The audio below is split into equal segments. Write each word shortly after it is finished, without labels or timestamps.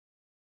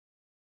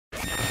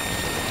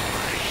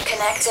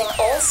Connecting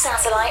all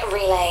satellite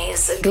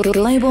relays.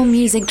 Global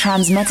music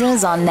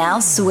transmitters are now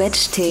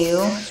switched to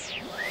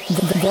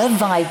the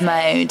Vibe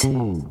Mode.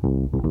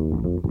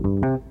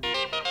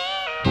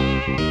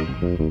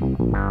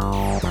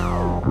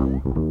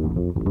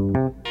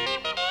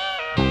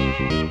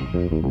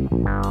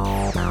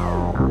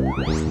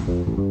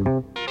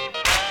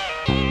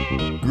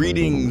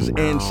 Greetings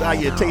and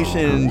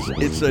salutations.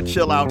 It's a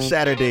chill out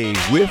Saturday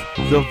with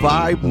the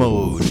Vibe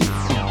Mode.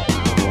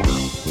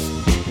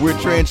 We're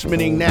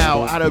transmitting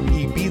now out of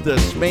Ibiza,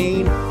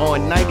 Spain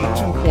on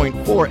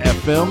 92.4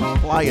 FM,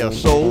 Playa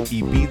Soul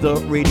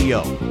Ibiza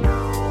Radio.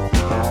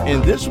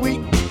 And this week,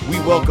 we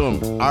welcome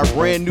our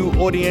brand new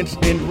audience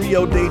in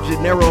Rio de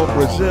Janeiro,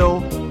 Brazil,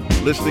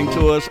 listening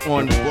to us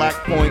on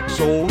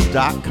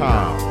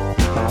blackpointsoul.com.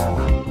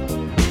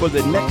 For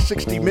the next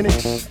 60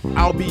 minutes,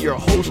 I'll be your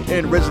host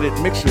and resident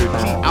mixer, T.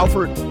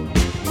 Alfred,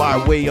 by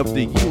way of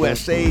the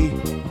USA,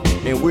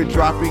 and we're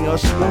dropping a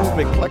smooth,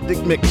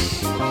 eclectic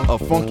mix of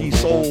funky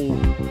soul,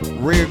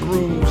 rare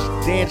grooves,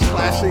 dance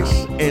classics,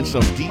 and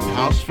some deep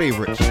house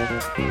favorites.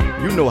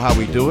 You know how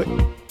we do it.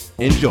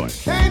 Enjoy.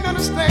 Can't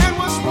understand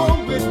what's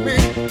wrong with me.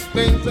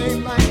 Things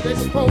ain't like they're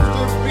supposed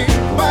to be.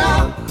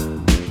 Well,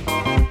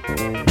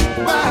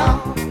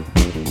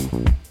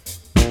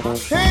 I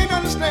can't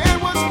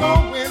understand what's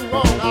going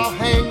wrong. I'll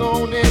hang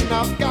on and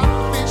I've got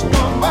to be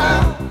strong.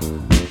 Well,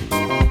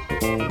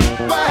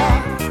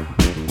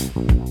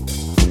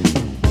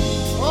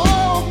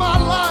 all my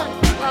life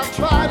I've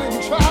tried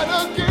and tried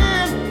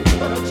again,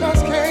 but I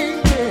just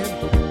can't win.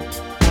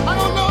 I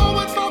don't know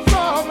what my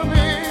problem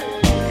is.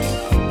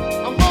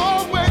 I'm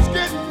always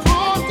getting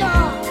pulled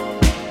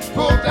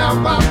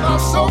down by my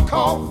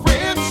so-called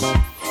friends.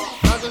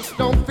 I just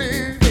don't fit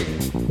in.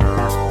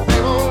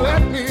 They won't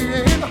let me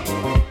in.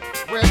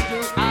 Where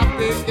do I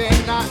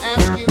begin? I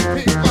asking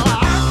people. I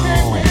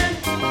can't win.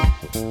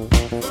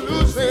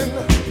 Losing.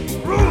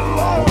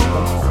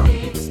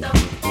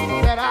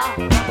 That I.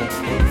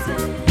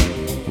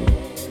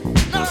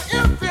 Now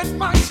if it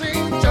might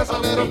seem just a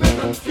little bit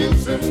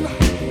confusing, people,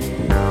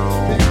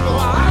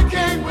 I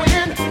can't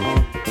win.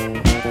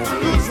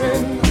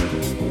 Losing.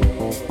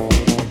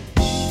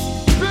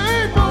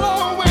 People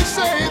always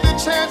say the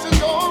chances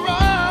go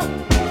around,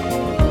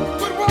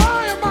 but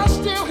why am I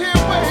still here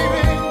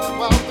waiting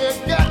while we're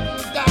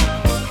getting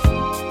down?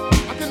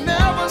 I can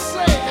never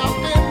say I've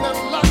been the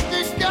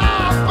lucky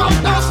guy,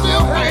 but I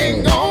still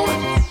hang on.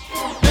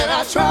 And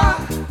I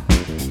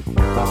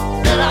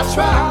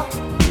try.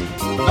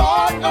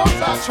 Lord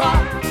knows I try,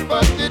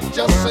 but it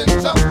just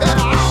ends up that I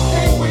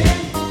can't win.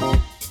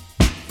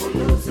 For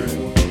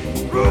losing.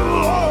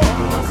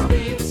 Must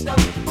be the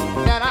stuff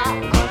that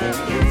I've been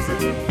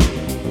using.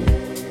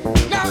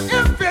 Now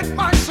if it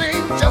might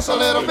seem just a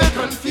little bit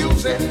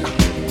confusing,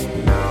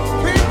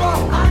 people,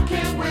 I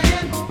can't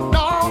win.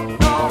 No.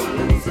 For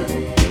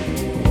losing.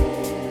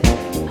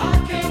 I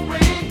can't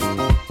win.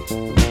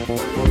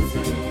 For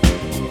losing.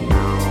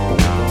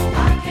 I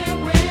can't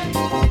win.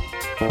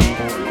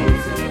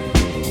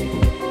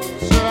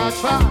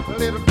 Try a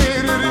little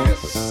bit of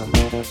this,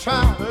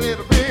 try a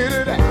little bit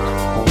of that.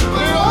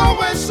 But it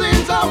always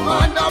seems I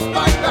wind up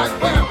right back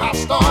where I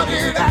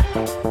started at.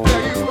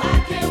 Tell you I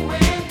can't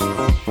win.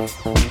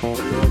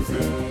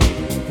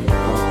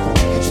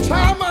 Each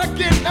time I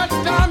get that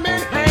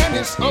diamond hand,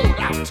 it's sold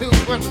out to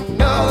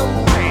another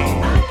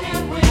man. I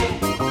can't win.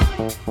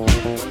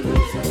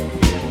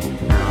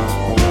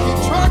 Keep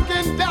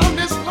trucking down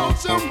this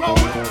lonesome road,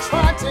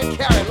 trying to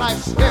carry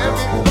life's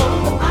heavy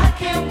load. I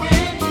can't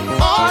win.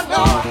 Oh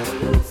no.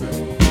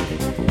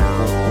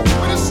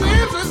 When it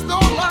seems as though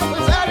life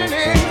is at an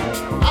end,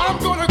 I'm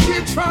gonna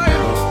keep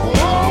trying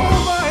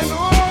over and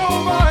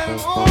over and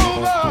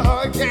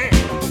over again.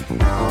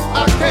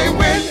 I can't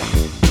win.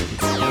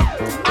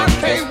 I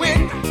can't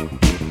win.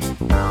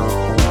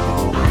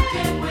 I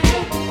can't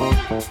win.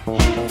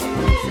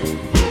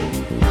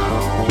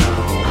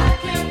 I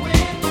can't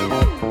win.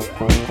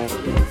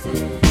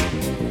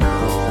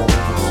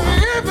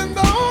 Even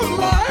though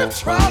life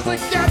tries to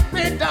get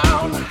me down,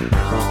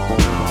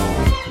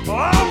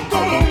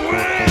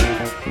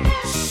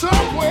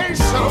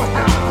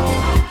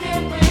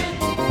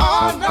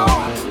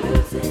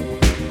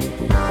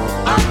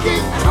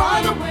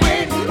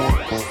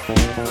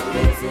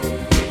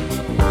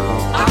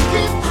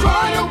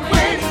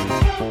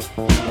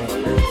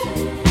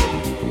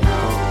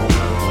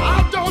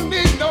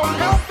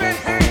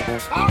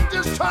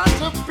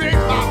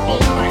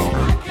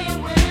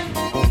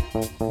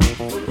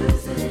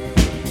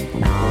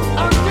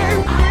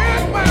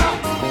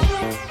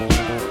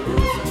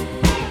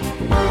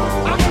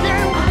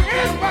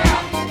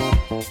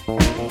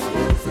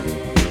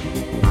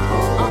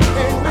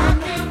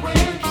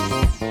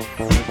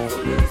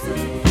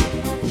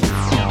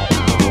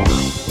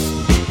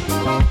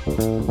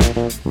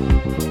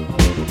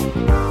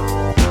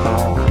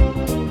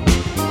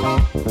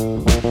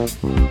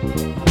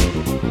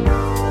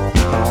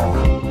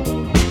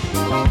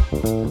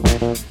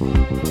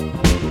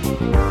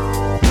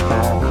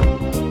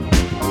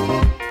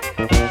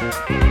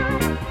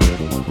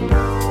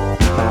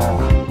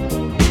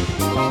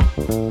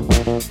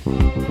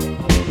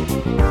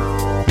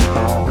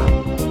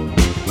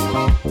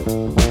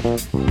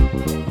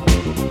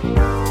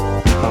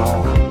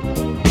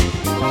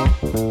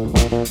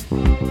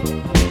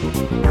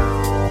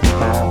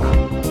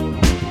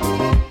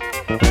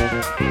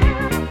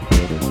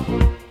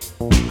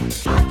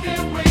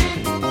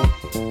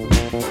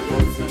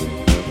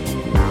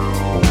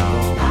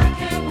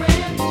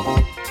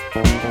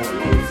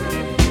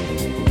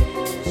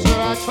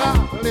 I try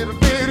a little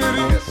bit of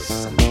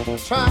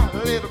this, try a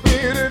little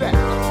bit of that.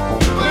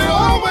 But it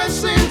always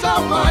seems I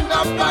wind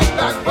up right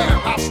back where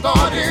I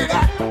started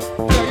at.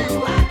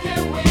 I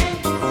can't win.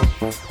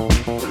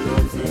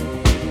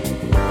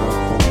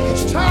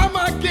 Each time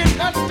I get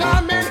that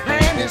diamond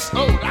hand, it's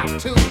sold out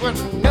to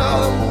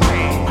another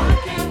man. I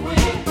can't win.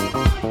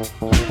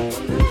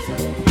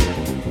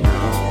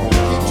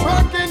 Keep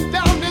trucking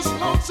down this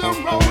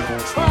lonesome road,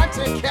 trying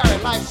to carry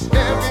life's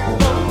heavy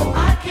load. I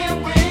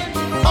can't win.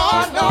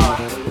 Oh no.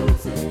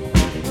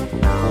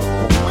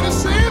 When it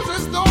seems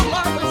as though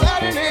life is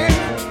at an end,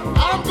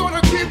 I'm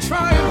gonna keep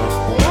trying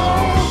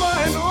over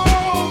and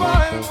over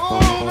and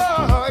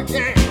over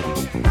again.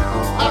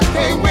 I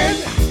can't win.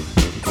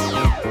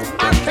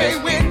 I can't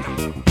win.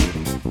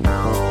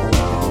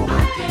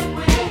 I can't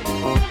win.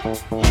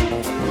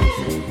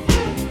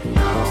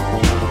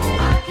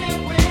 I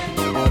can't win.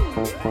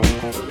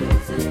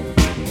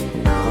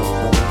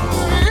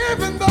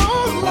 Even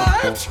though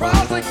life tries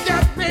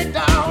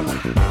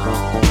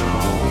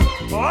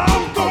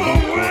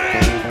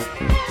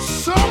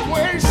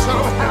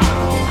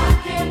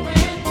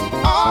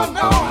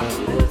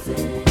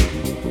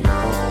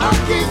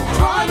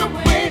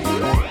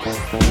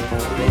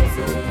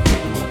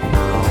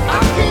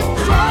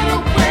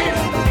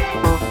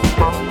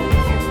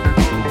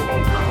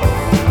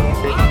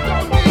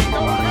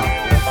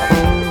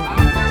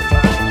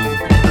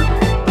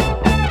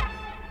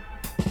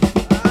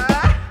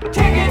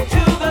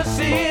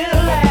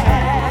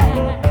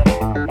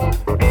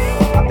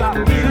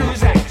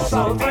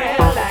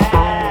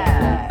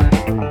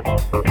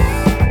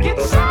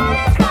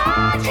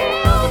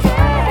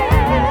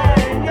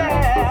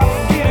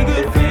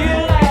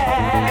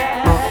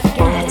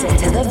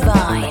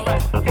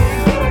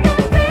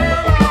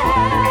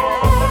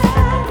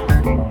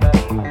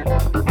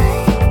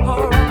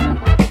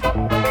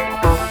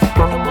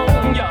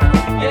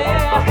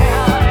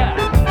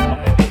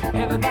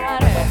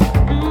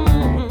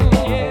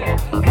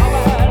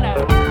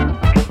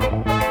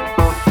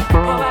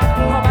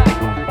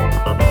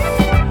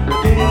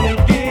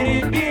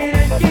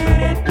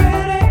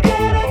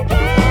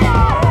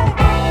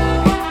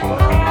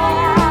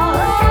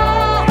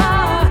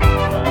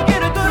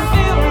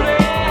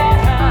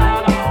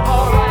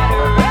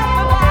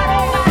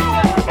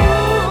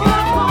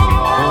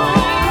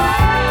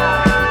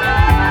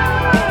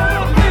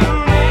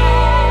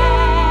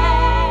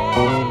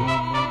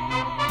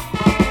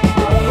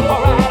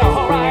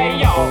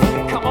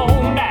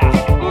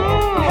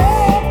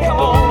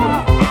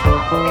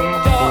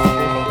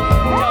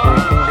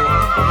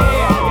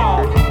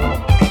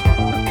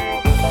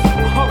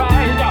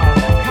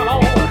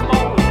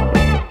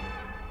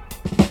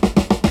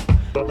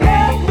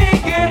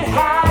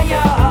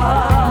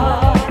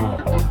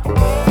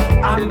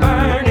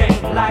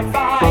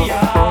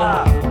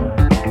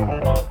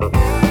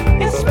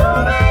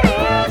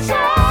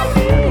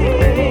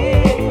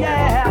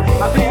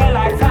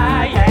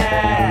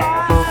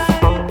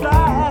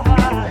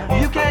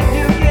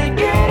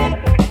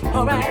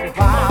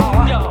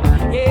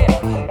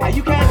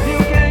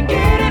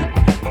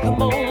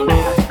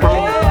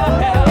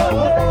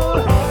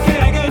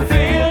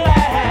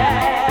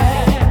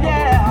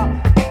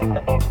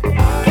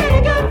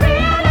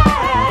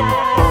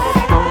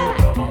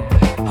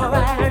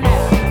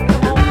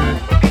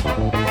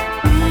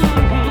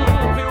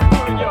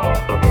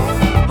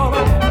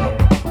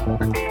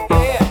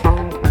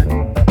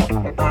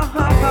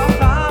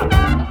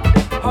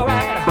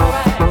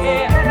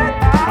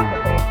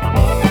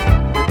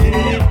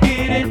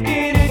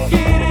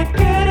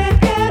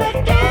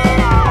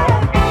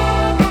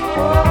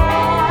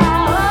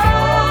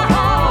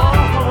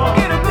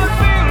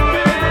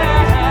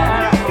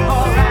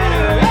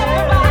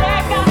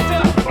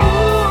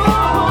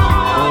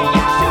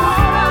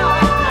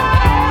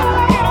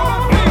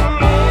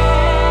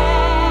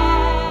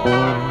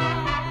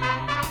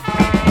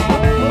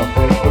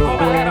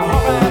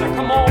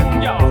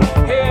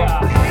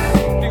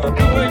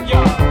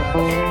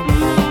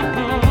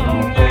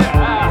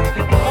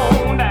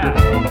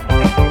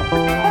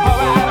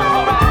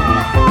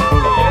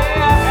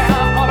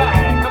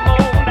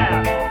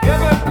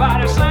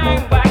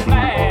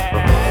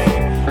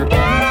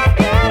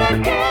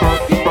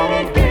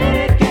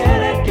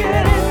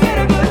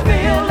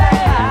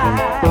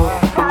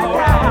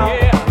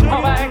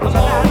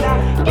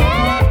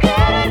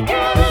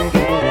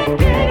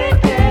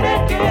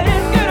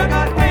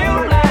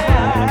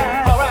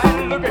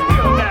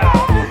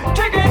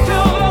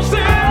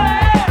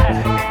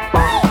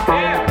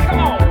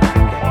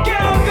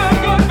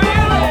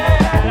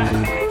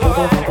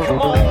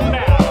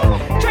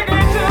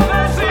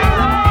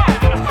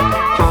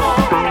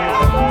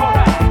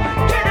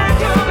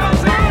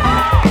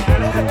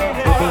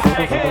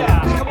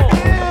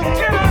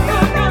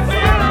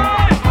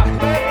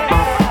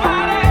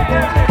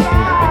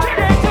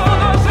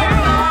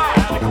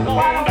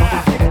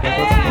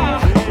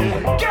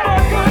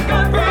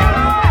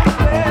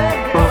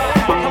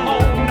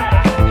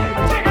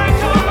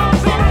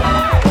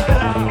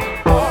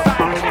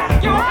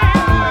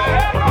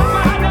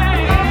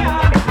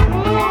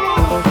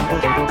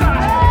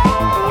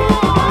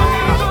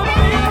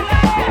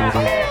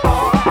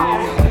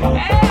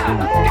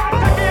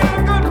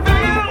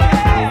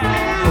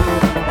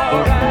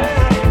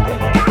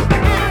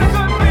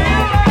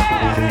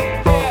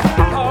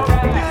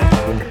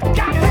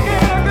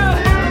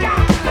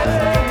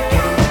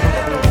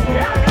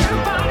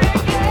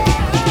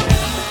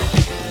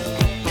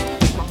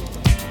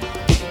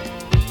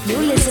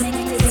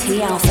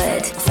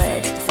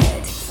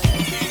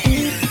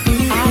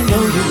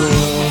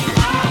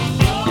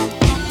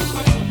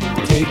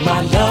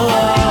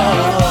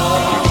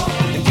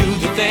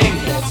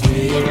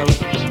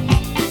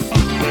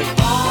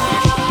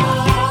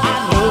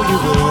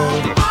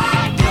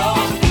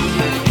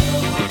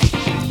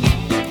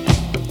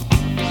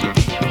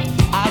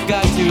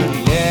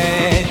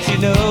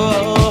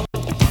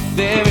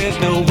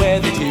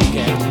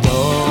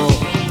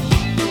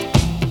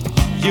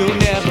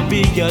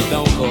leave you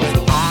alone, 'cause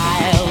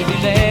I'll be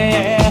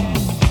there.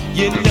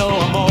 You know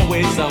I'm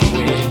always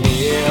somewhere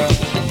near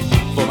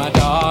for my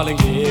darling,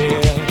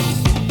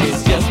 yeah.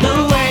 It's just the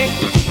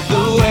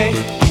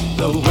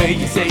way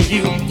you say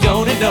you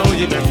don't know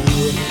you do.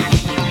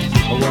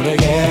 I wanna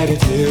get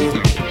it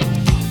too.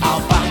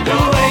 I'll find a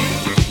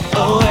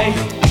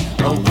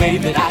way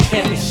that I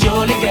can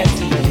surely get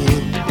to you.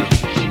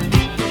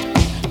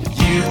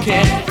 You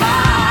can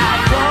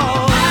hide,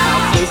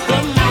 I'll search the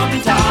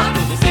mountaintop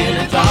to the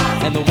ceiling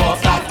top, and the walls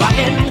start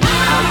rocking.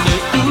 I'll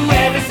search through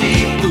every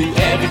sea, through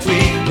every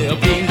tree, there'll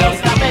be no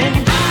stopping.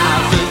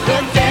 I'll search the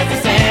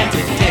desert sand to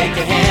take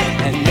your hand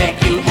and make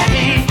you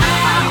happy.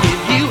 I'll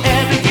give you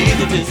every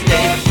reason to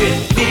stay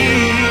with me.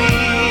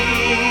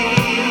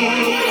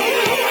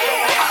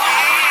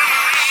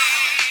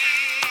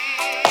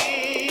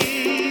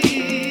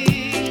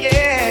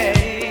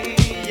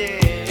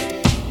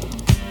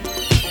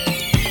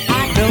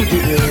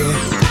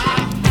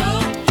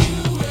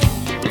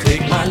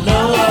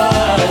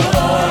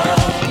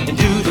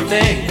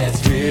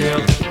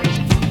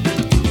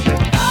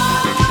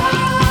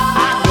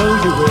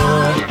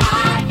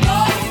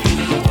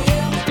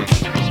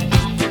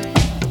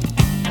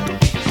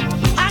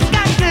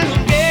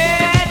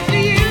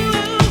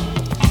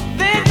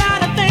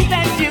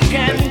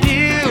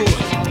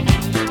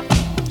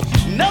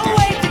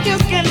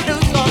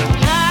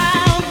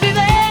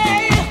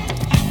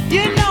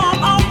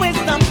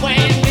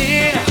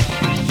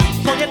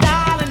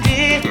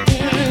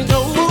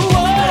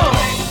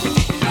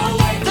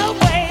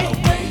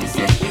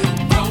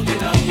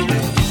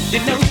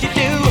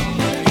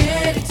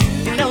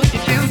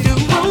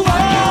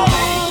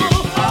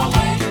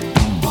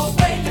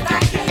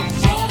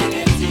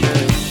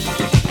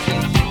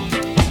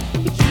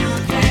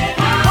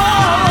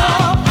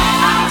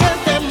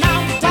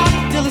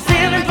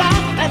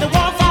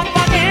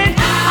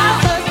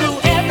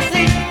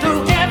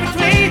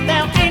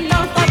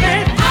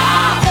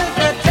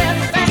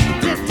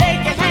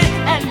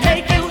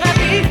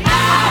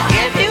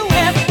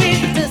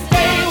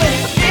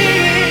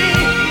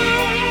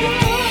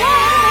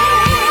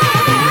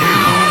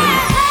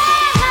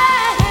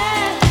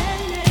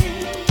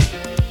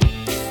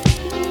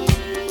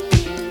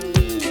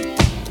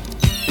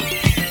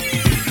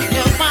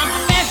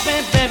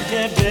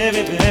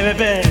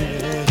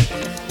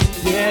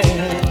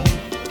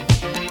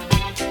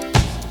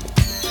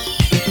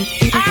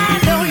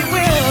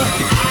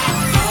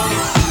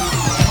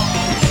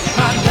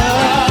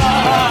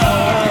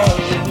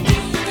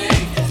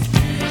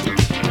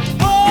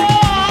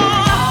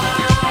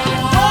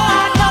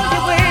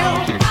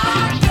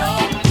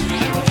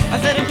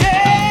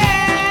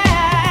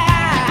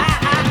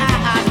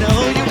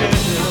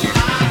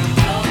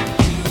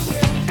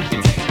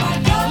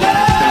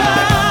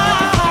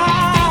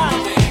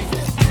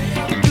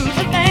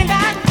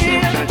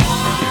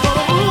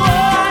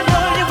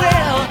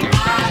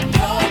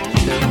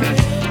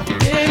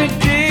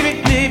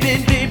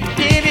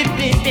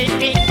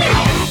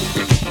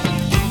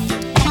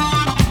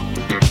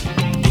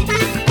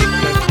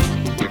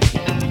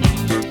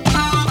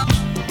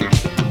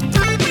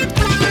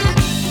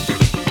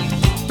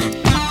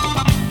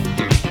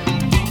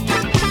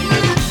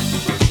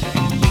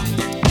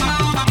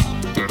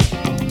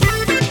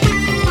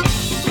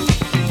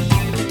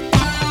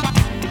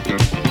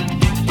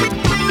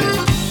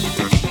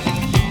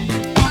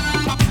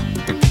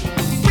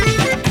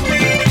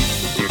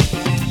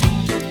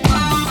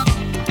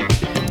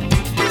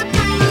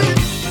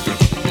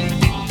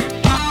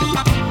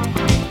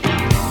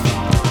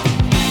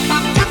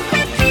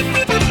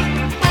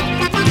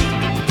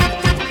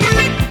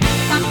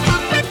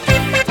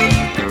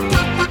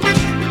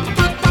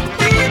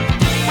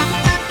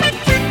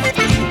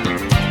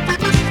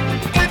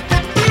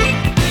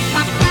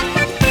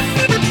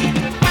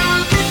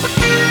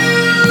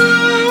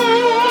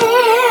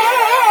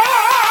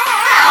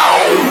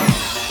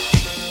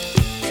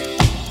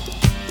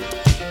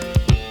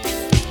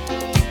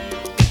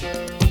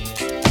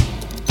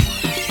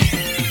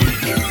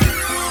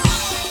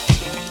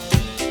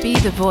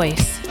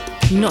 Voice,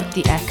 not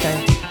the echo.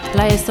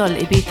 Playa Sol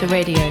Ibiza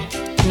Radio,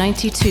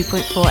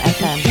 92.4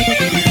 FM.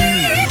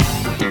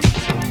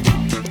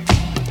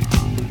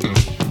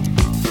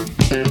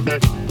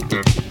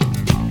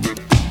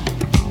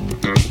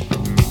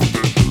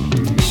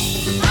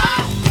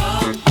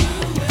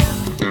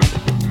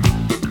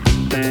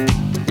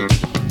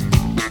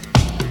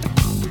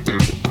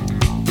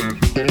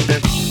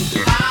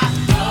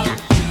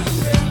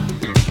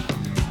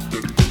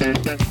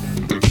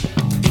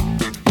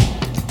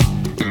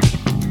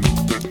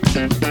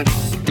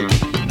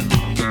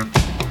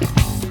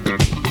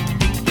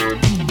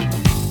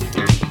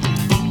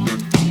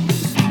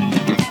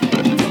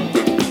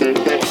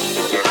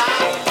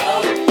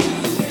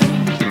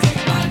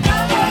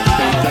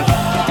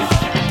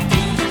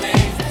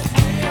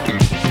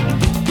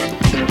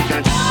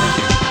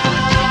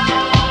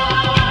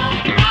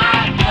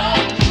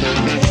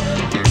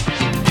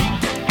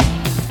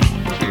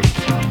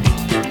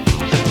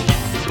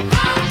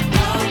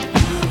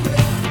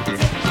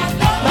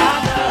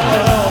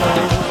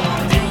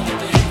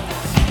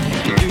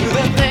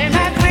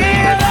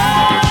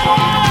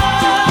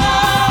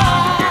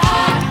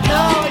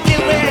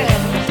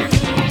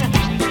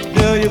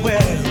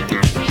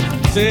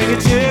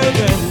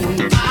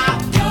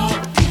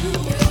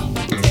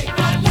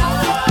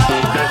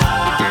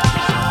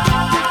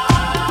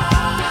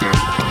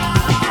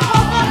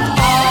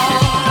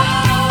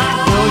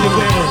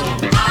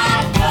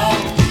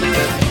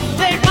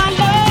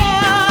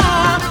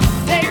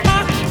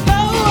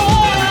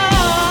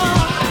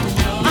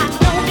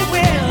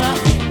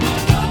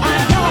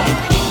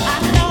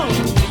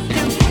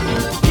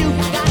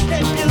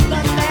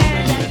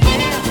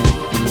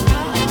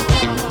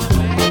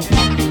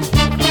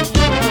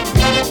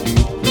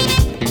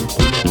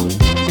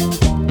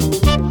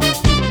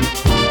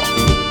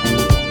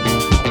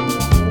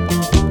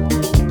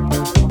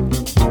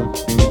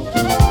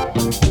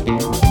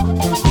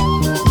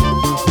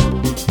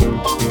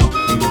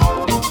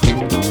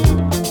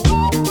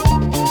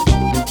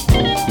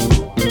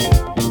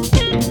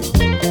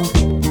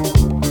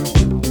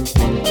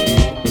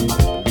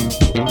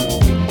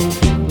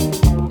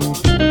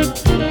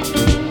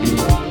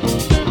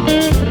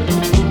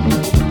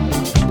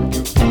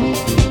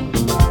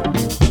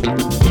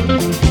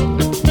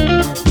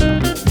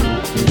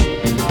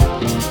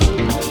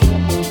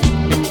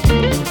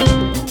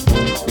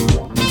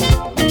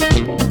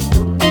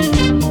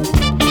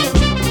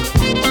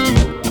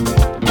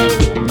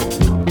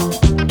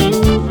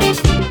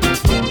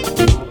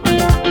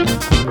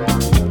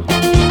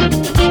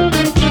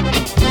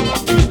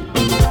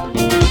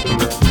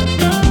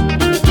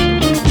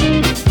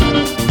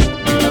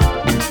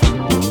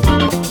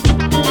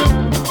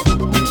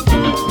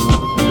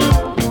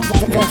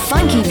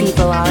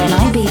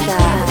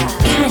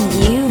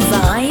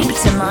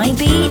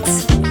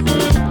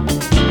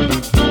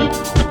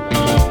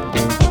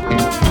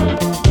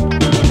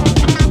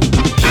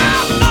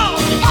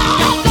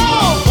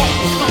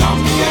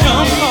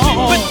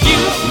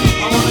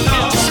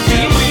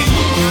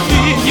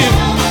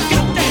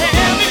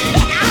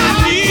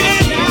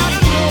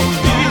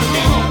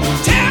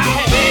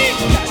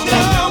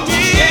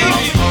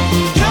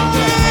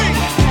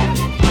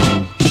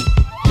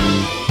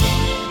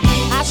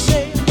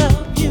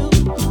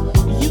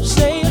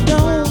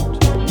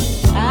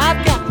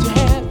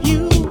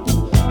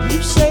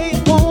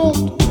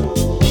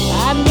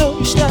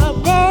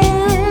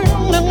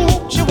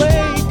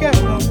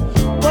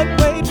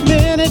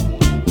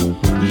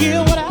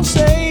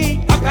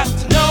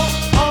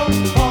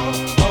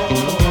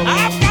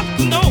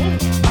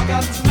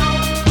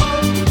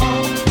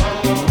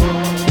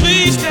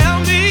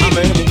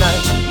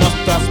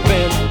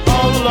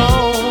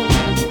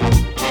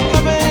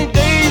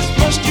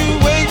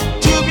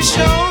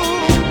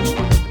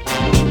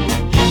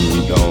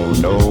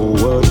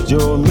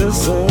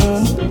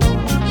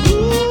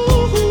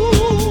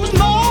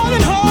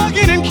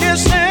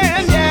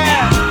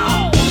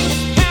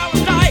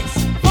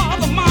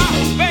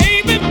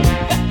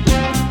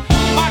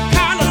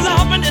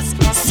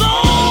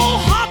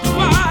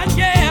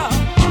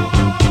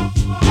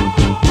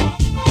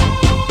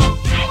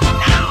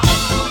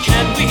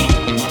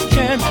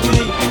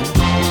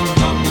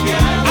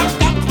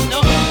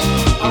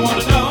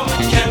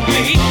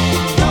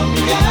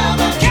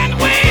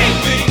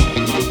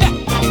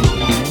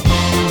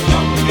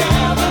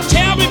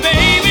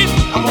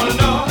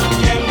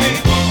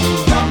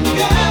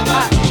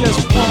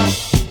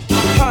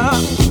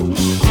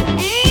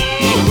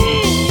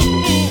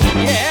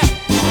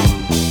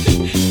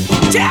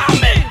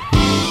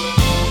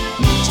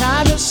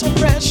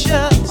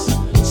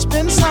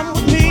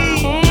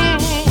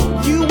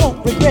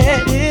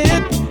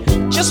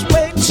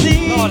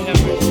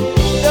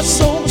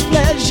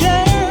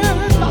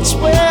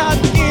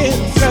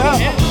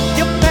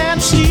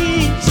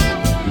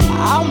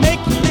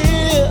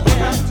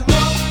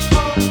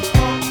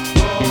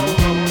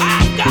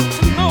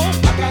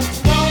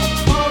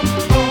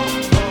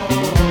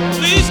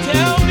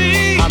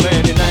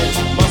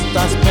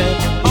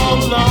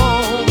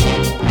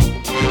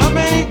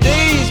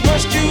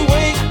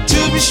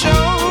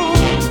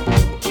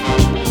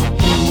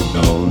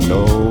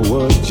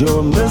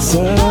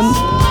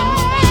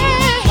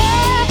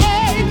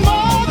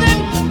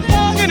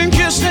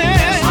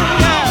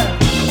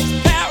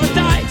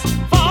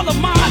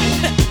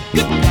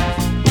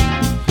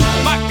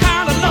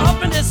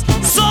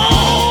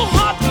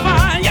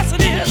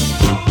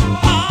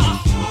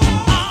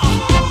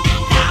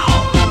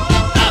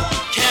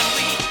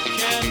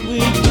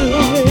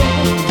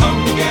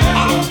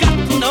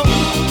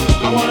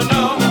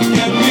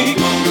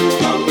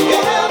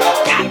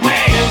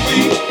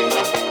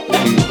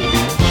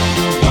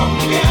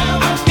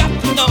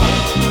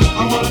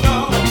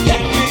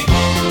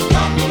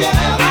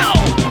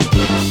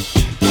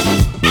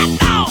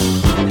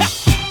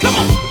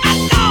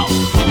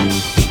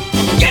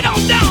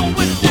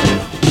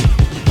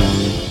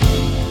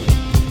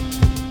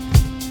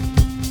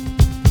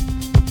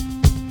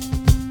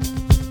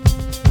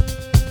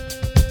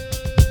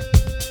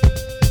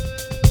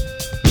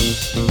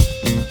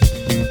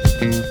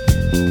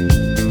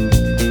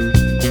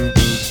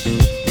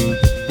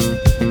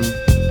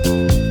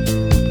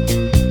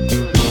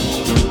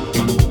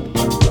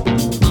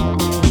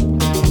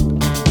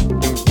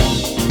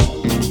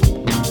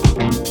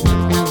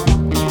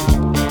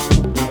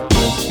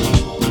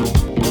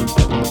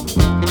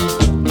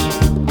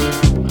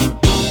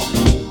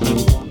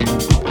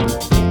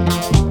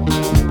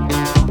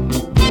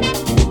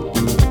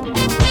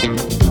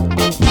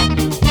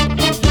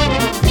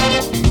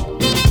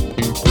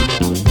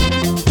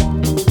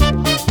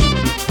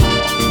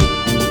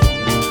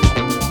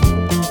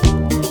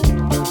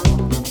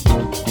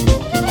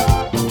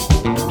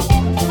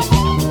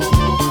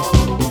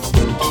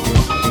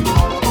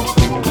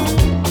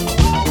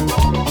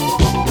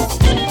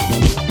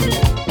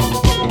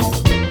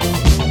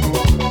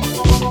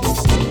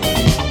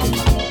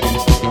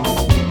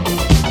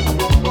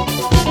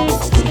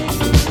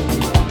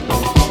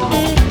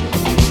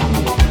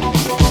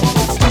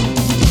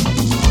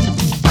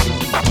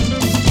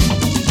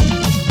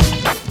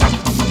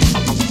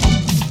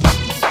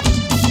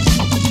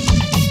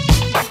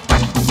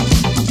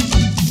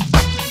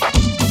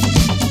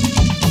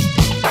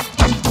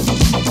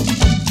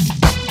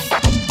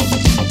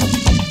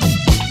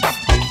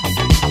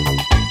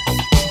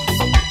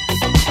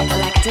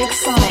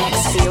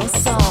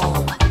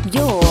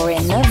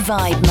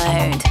 vibe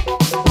mode.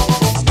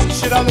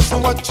 Should I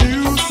listen what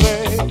you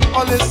say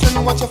or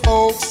listen what your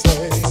folks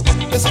say?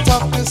 It's a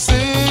tough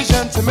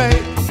decision to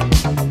make.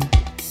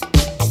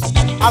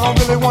 I don't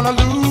really want to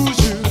lose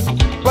you,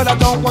 but I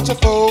don't want your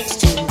folks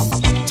to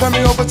turn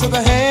me over to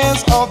the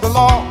hands of the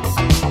law.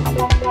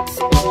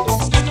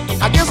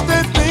 I guess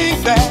they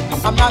think that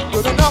I'm not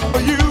good enough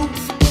for you.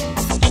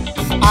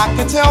 I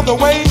can tell the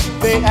way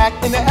they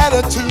act in their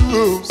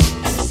attitudes.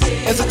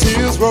 As the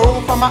tears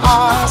roll from my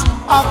eyes,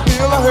 I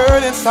feel a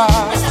hurt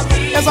inside.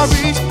 As I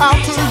reach out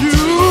to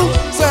you,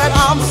 said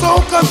I'm so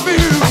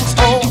confused.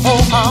 Oh,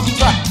 I'm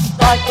trapped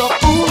like a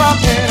fool.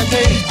 I'm in a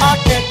cage, I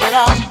can't get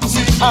out.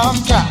 See, I'm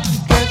trapped.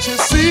 Can't you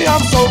see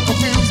I'm so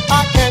confused?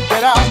 I can't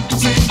get out.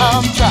 See,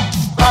 I'm trapped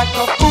like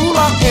a fool.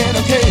 I'm in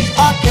a cage,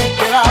 I can't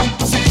get out.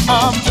 See,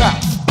 I'm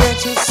trapped. Can't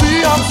you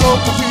see I'm so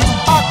confused?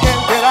 I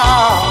can't get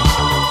out.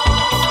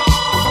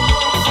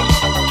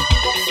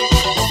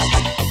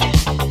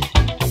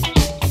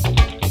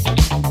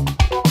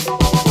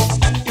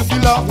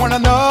 Love one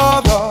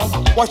another,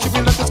 Why should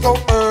we let this go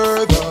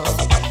further?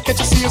 Can't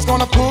you see it's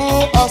gonna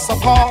pull us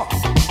apart?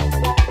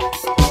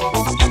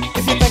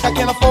 If you think I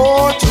can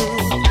afford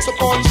to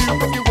support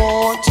you if you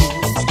want to,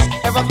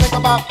 ever think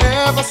about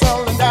ever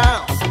settling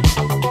down?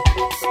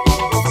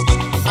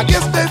 I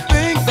guess they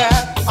think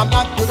that I'm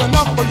not good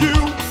enough for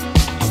you.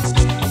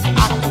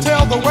 I can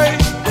tell the way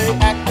they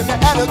act and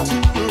their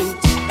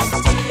attitudes.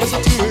 As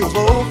the tears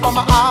roll from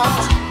my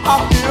eyes,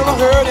 I feel a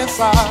hurt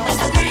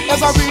inside.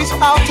 As I reach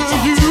out to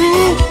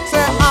you,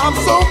 say I'm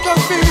so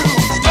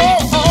confused. Oh,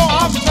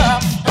 I'm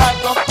trapped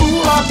like a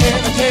fool. I'm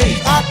in a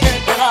cage. I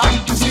can't get out.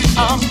 You see,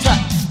 I'm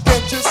trapped.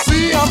 Can't you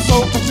see I'm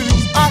so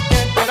confused? I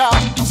can't get out.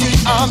 You see,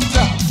 I'm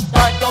trapped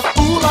like a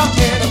fool. I'm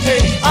in a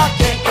cage. I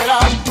can't get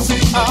out. You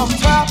see, I'm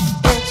trapped.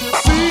 Can't you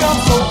see I'm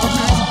so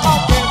confused? I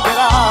can't get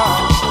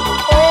out.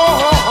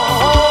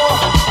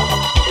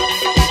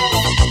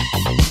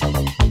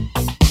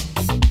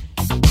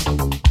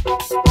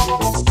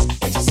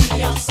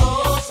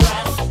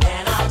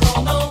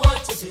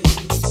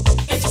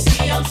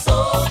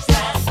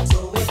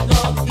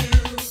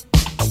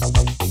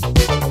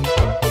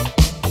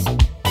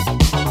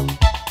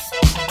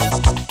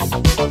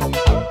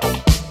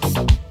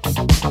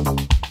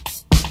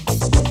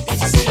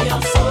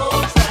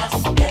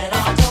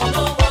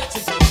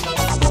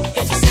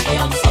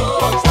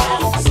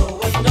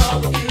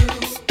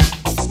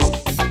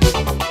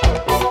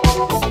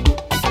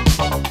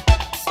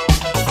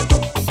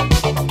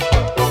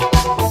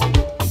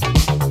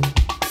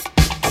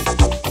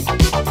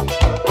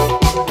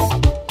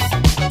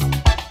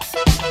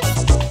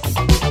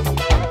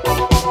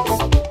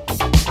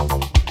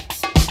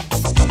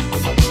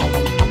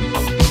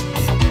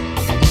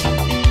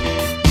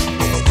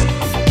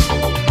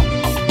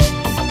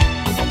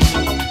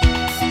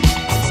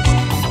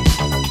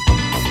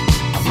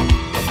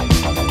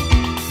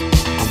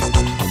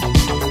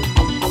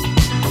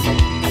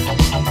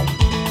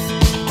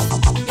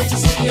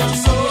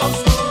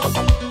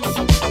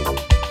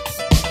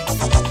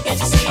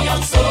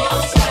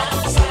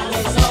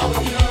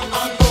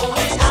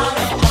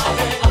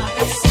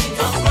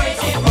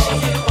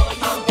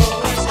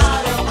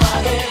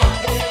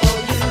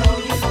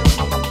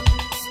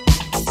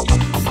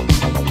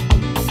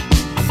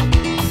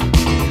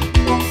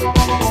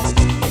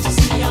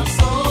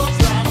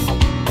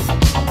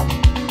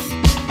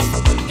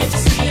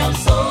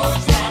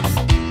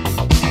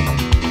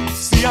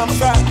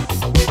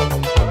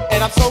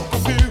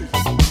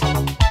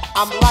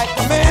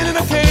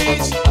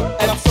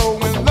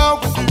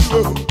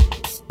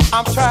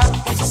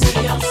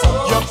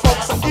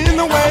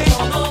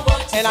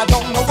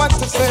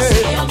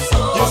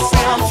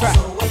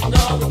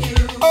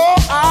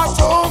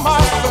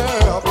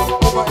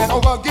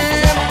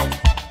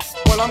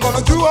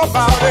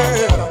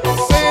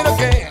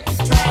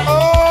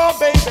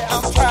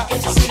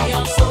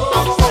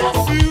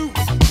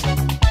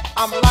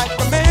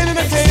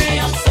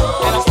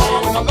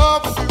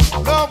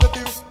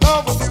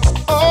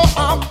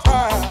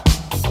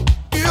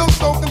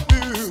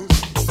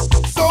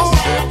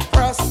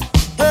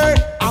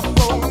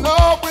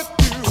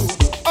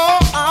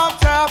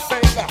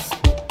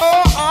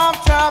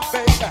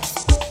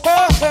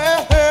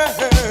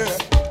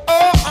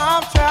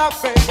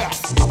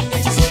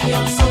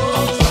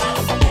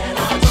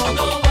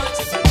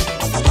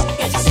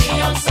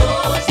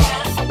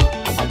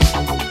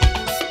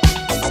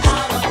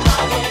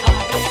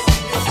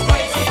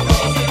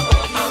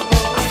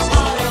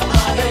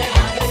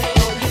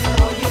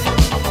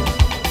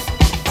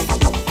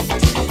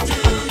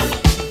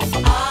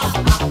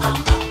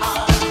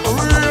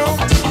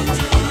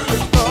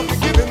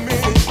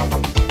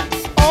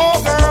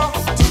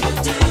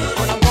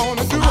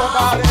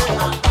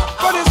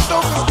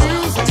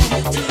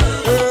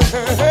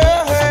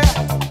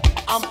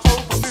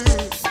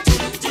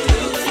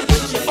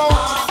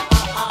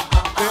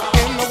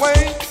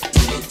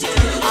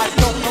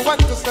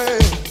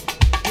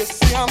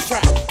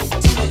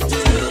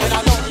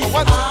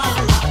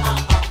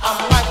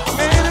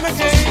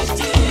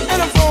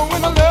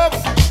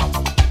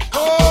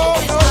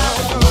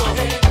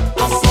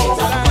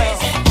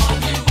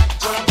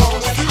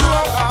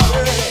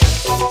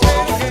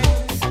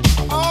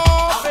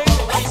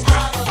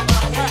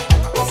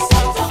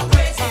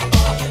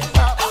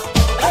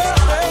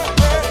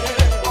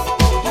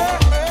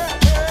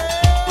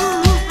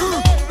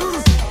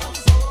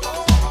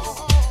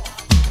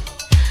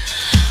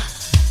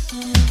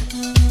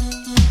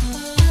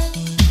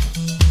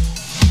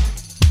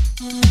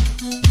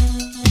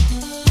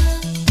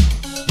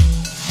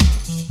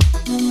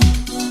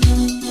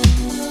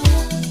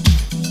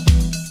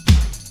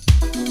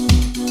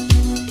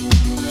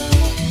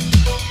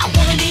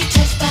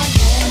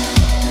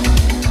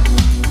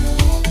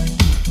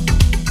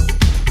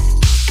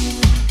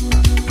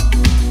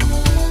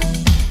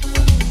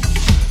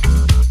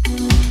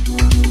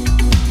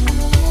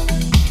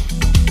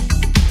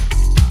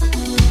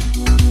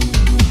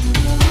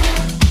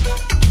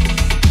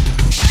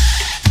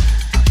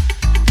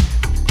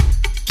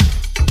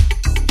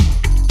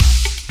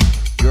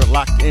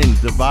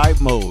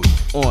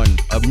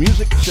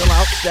 Music Chill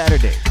Out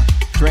Saturday,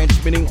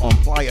 transmitting on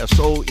Playa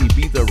Soul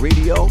Ibiza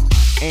Radio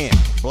and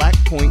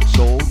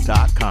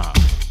blackpointsoul.com.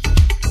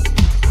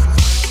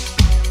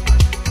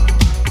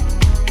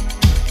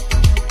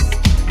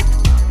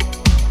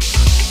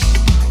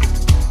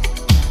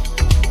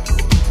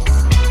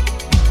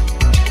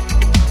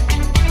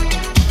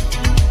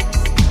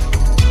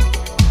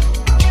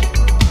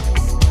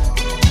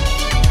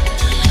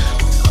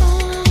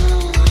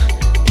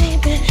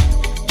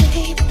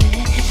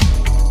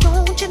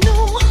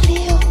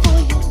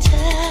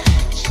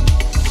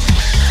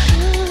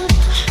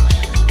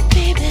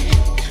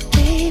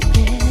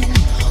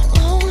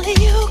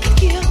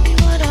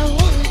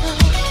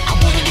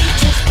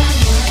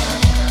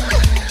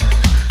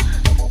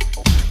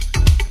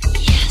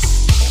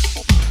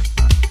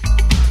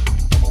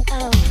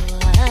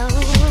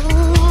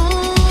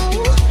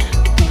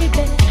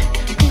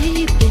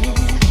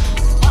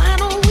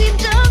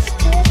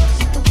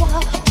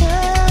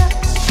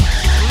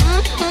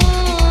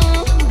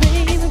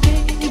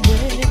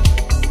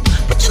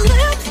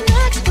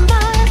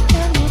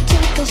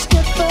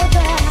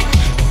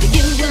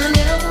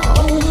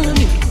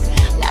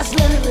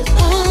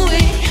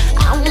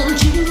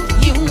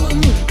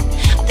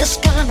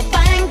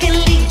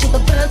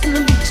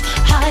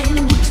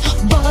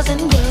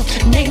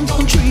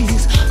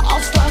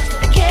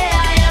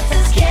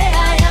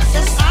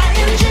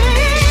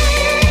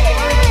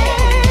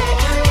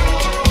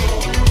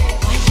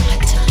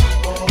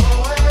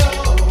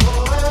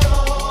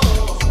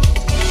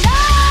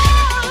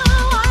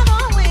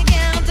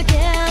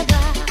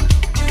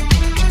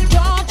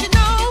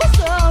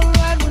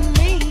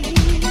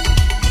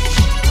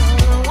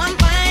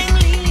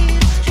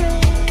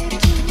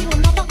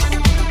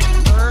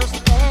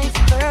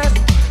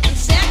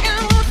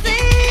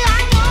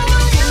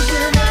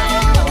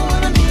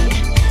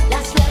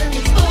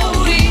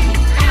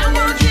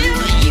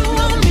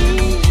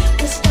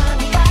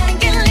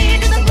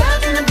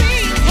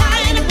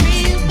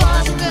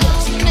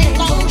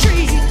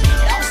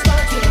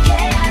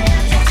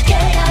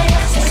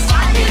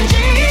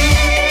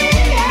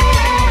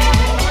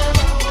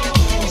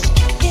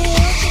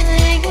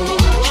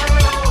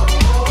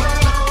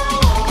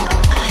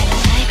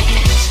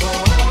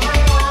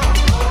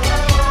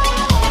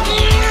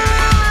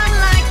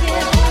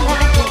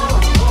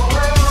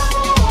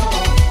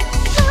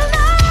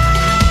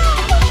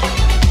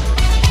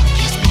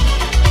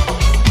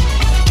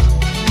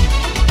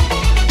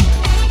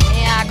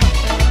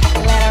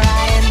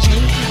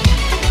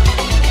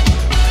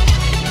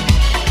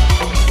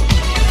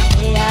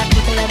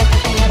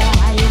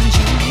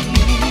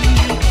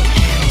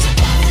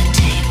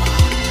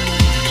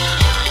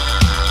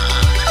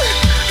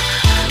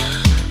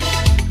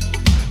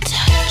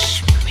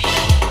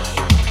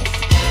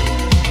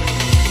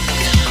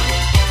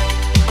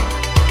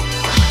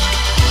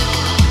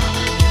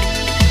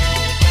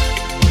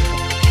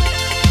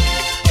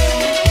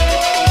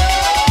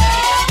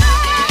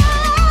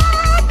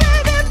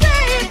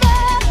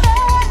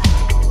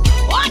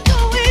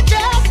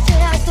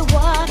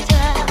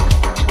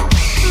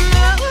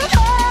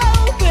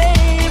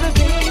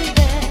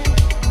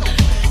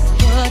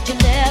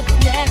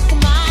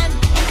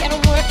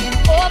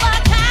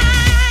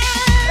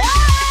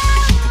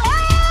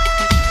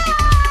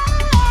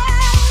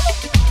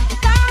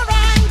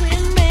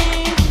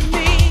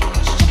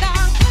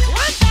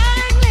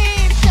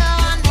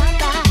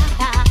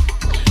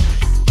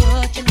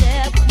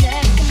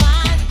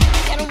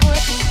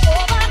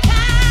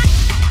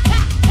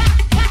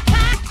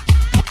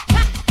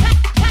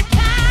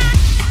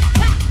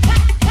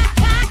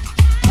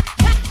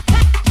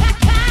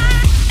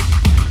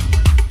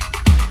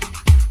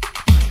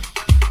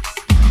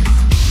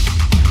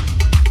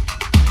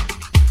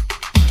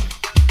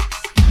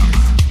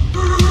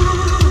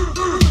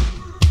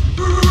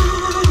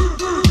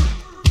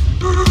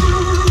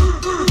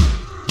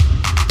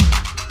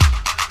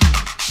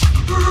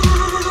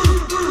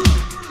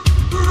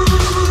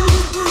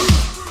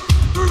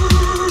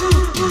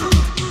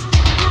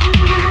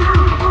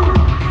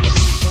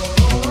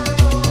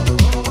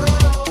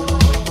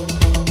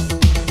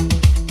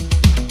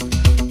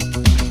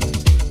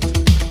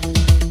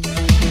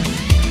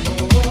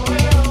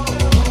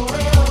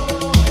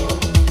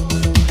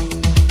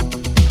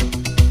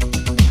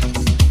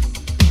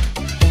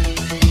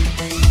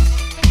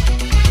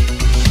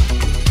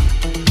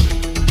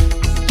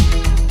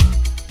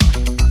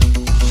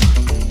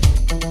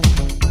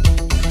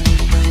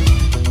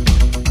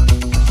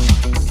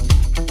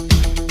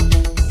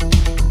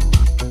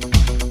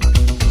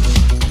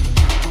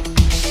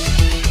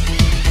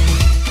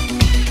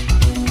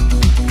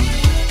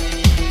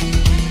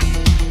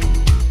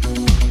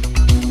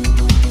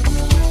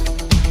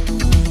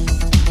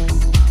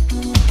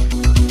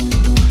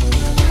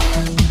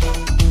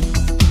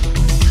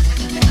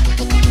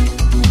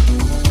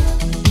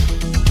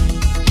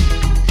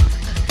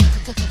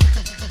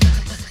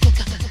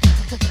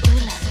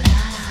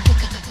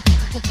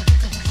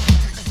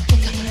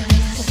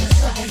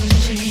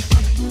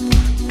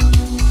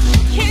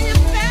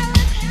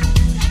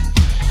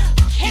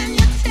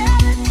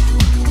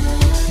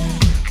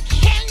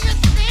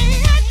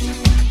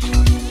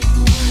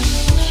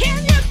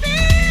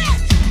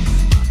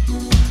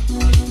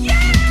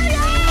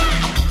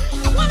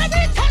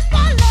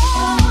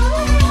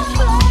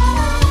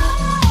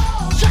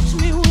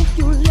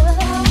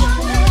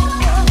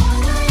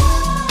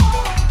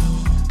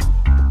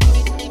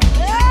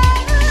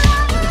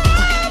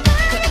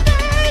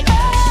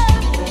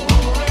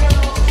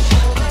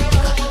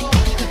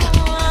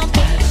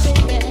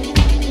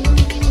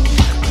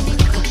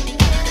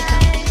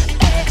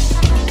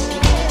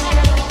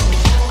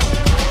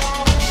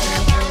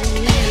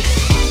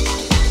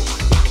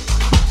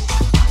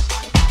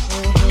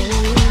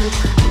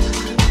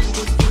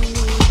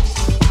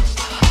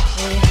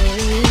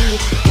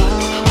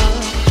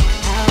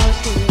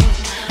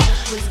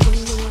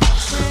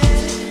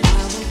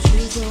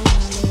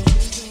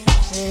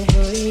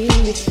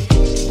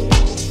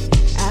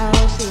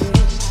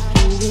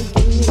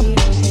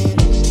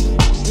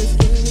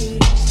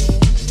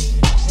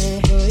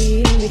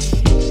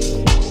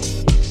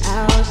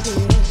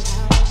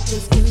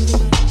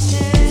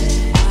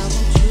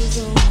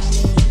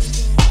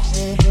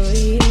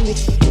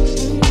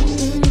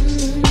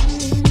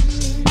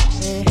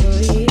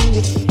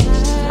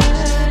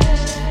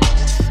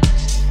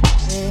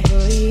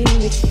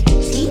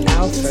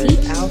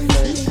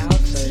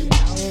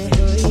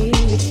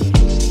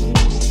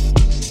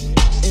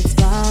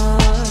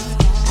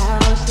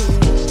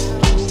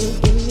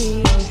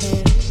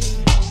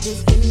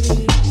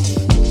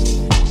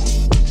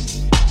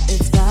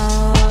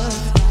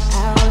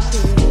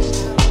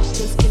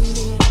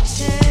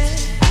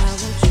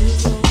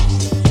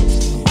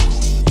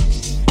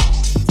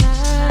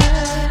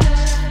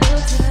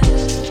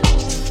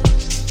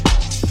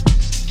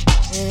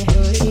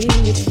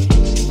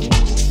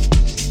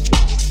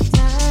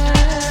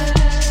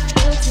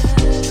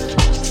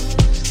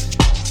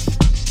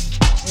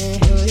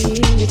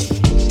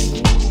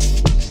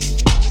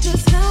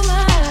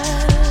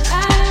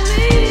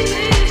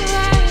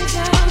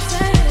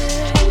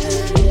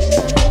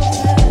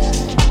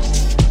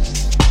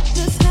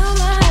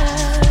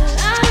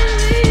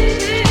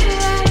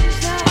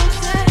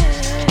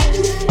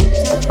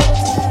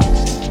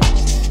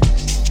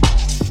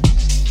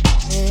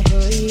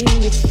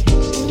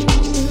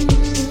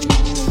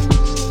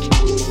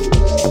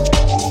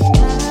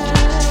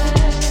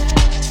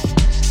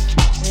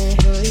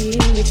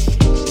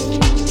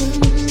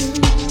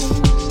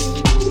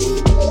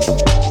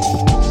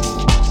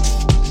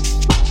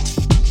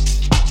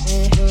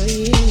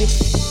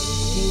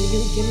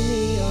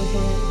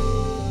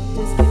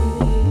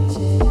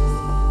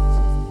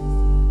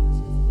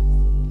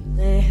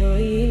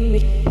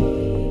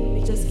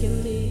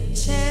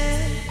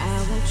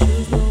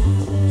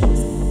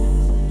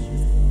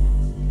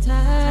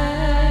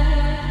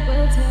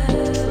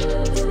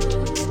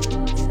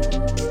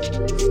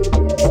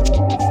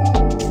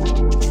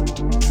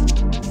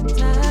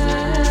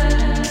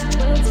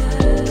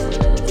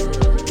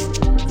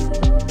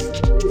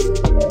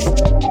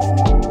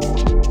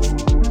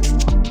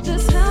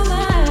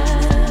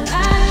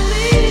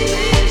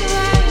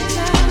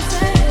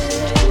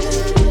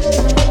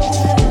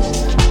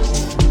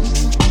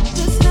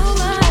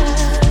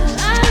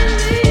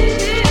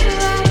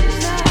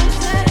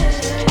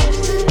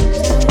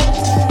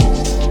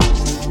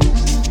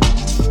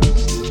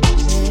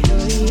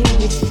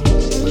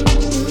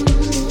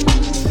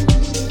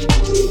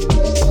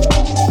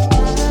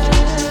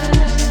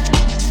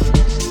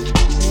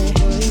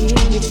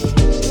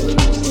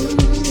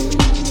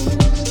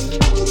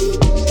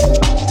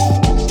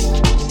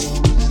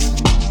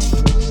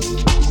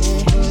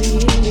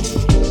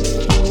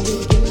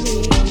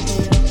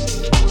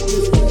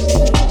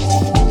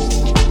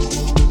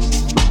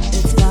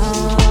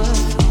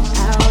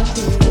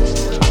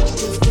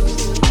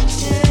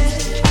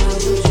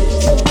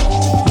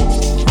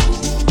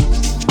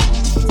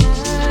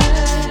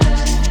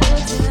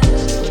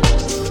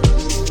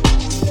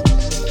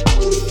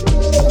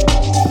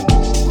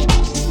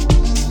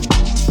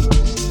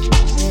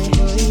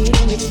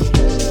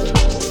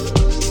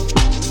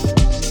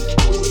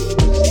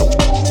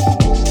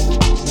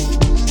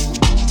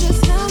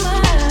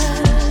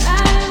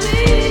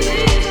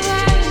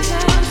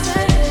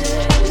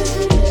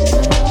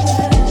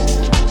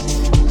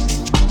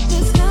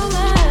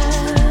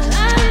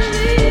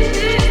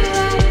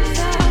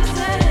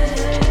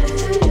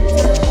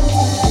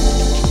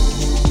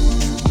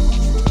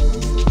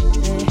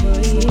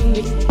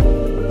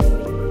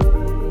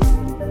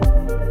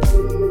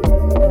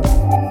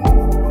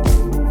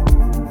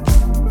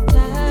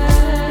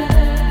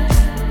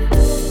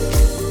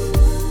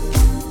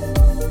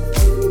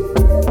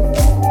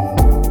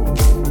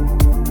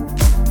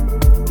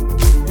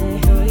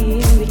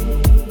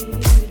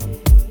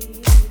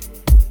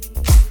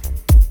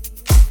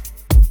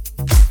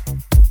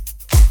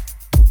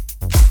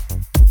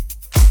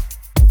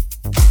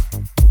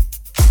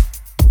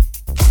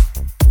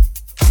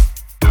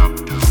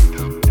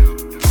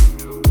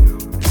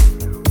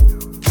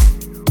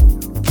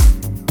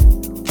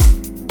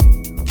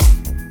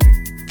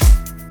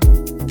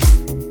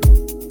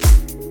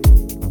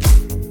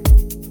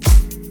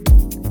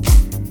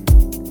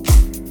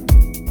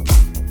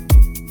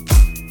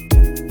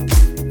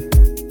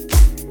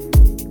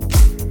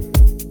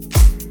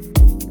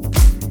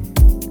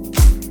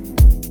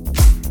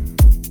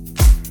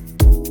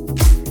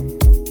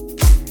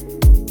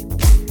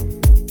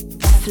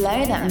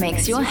 flow that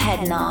makes your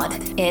head nod.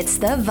 It's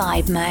the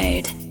vibe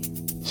mode.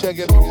 Check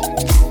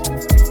it.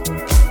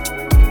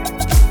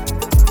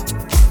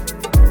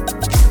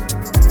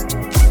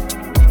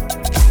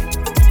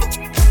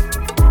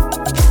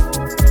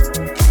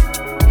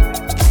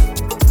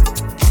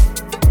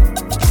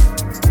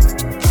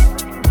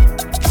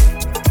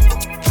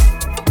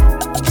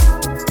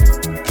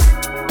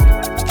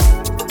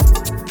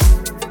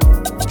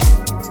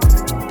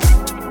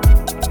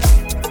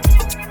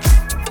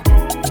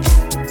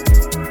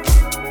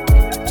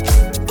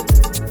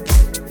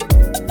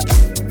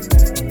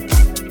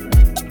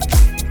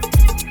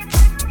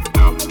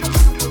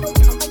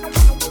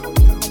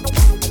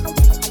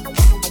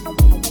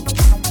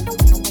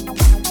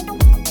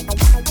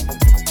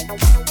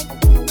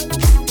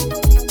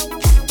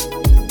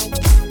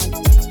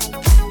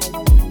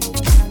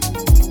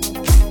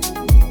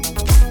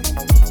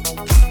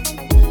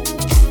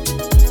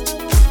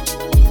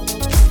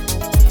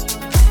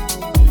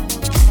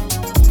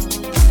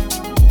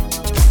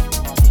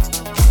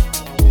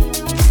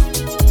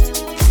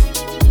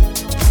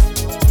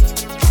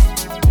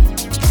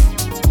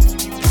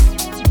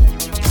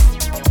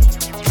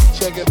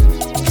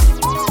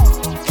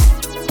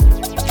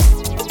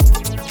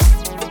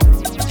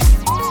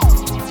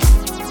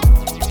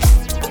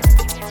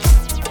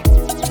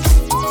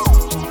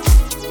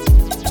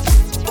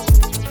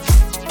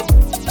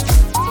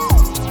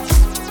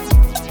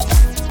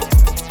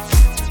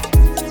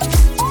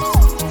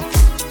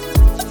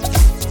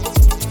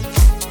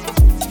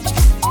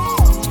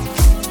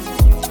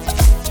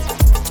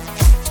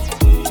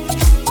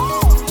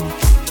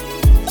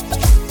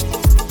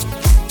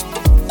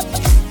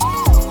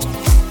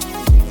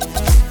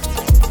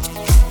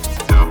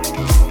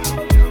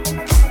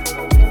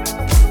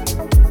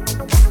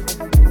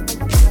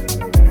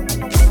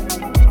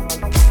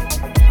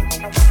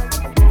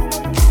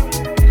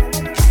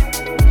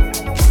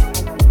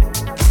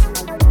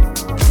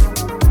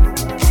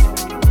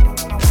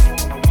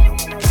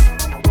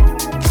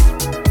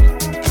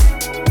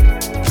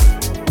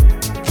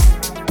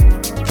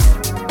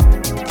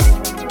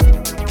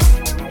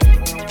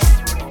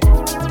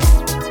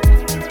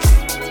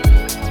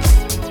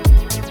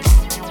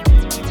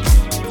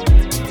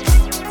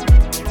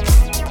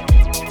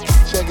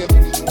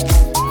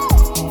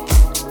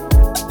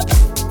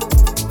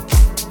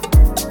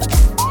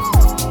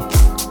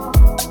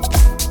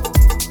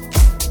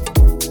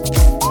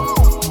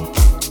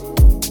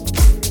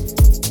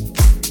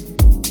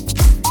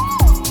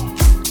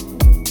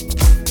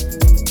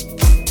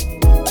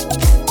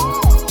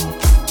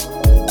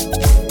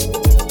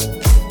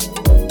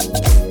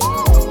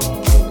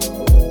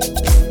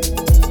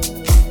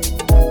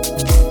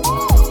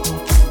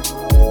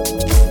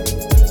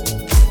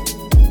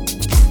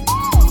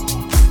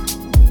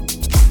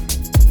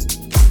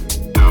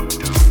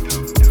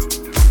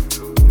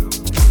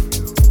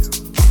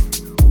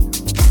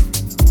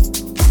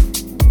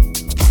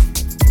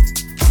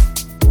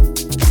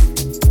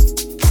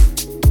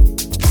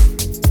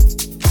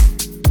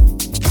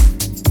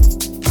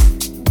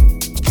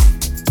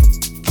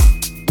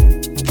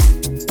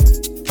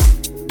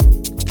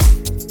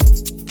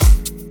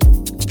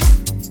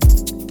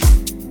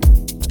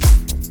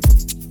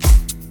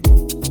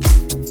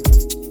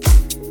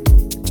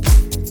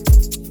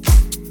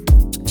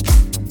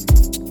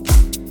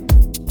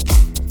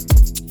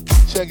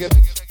 Check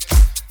it.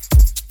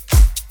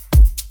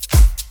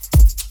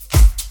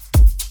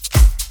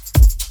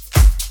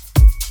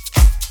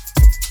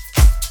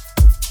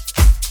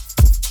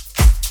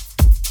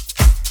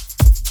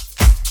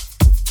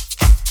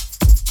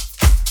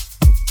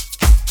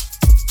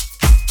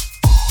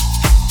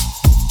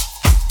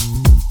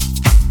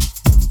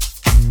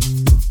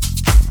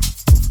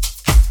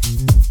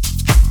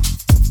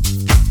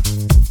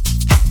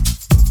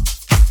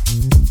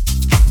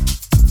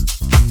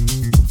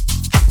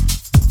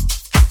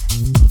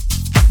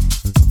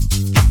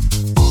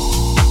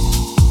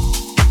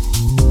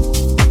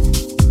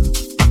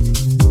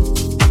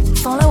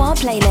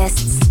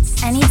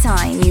 Playlists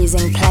anytime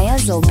using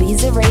players or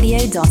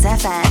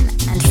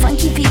BizaRadio.fm and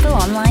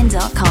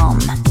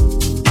funkypeopleonline.com.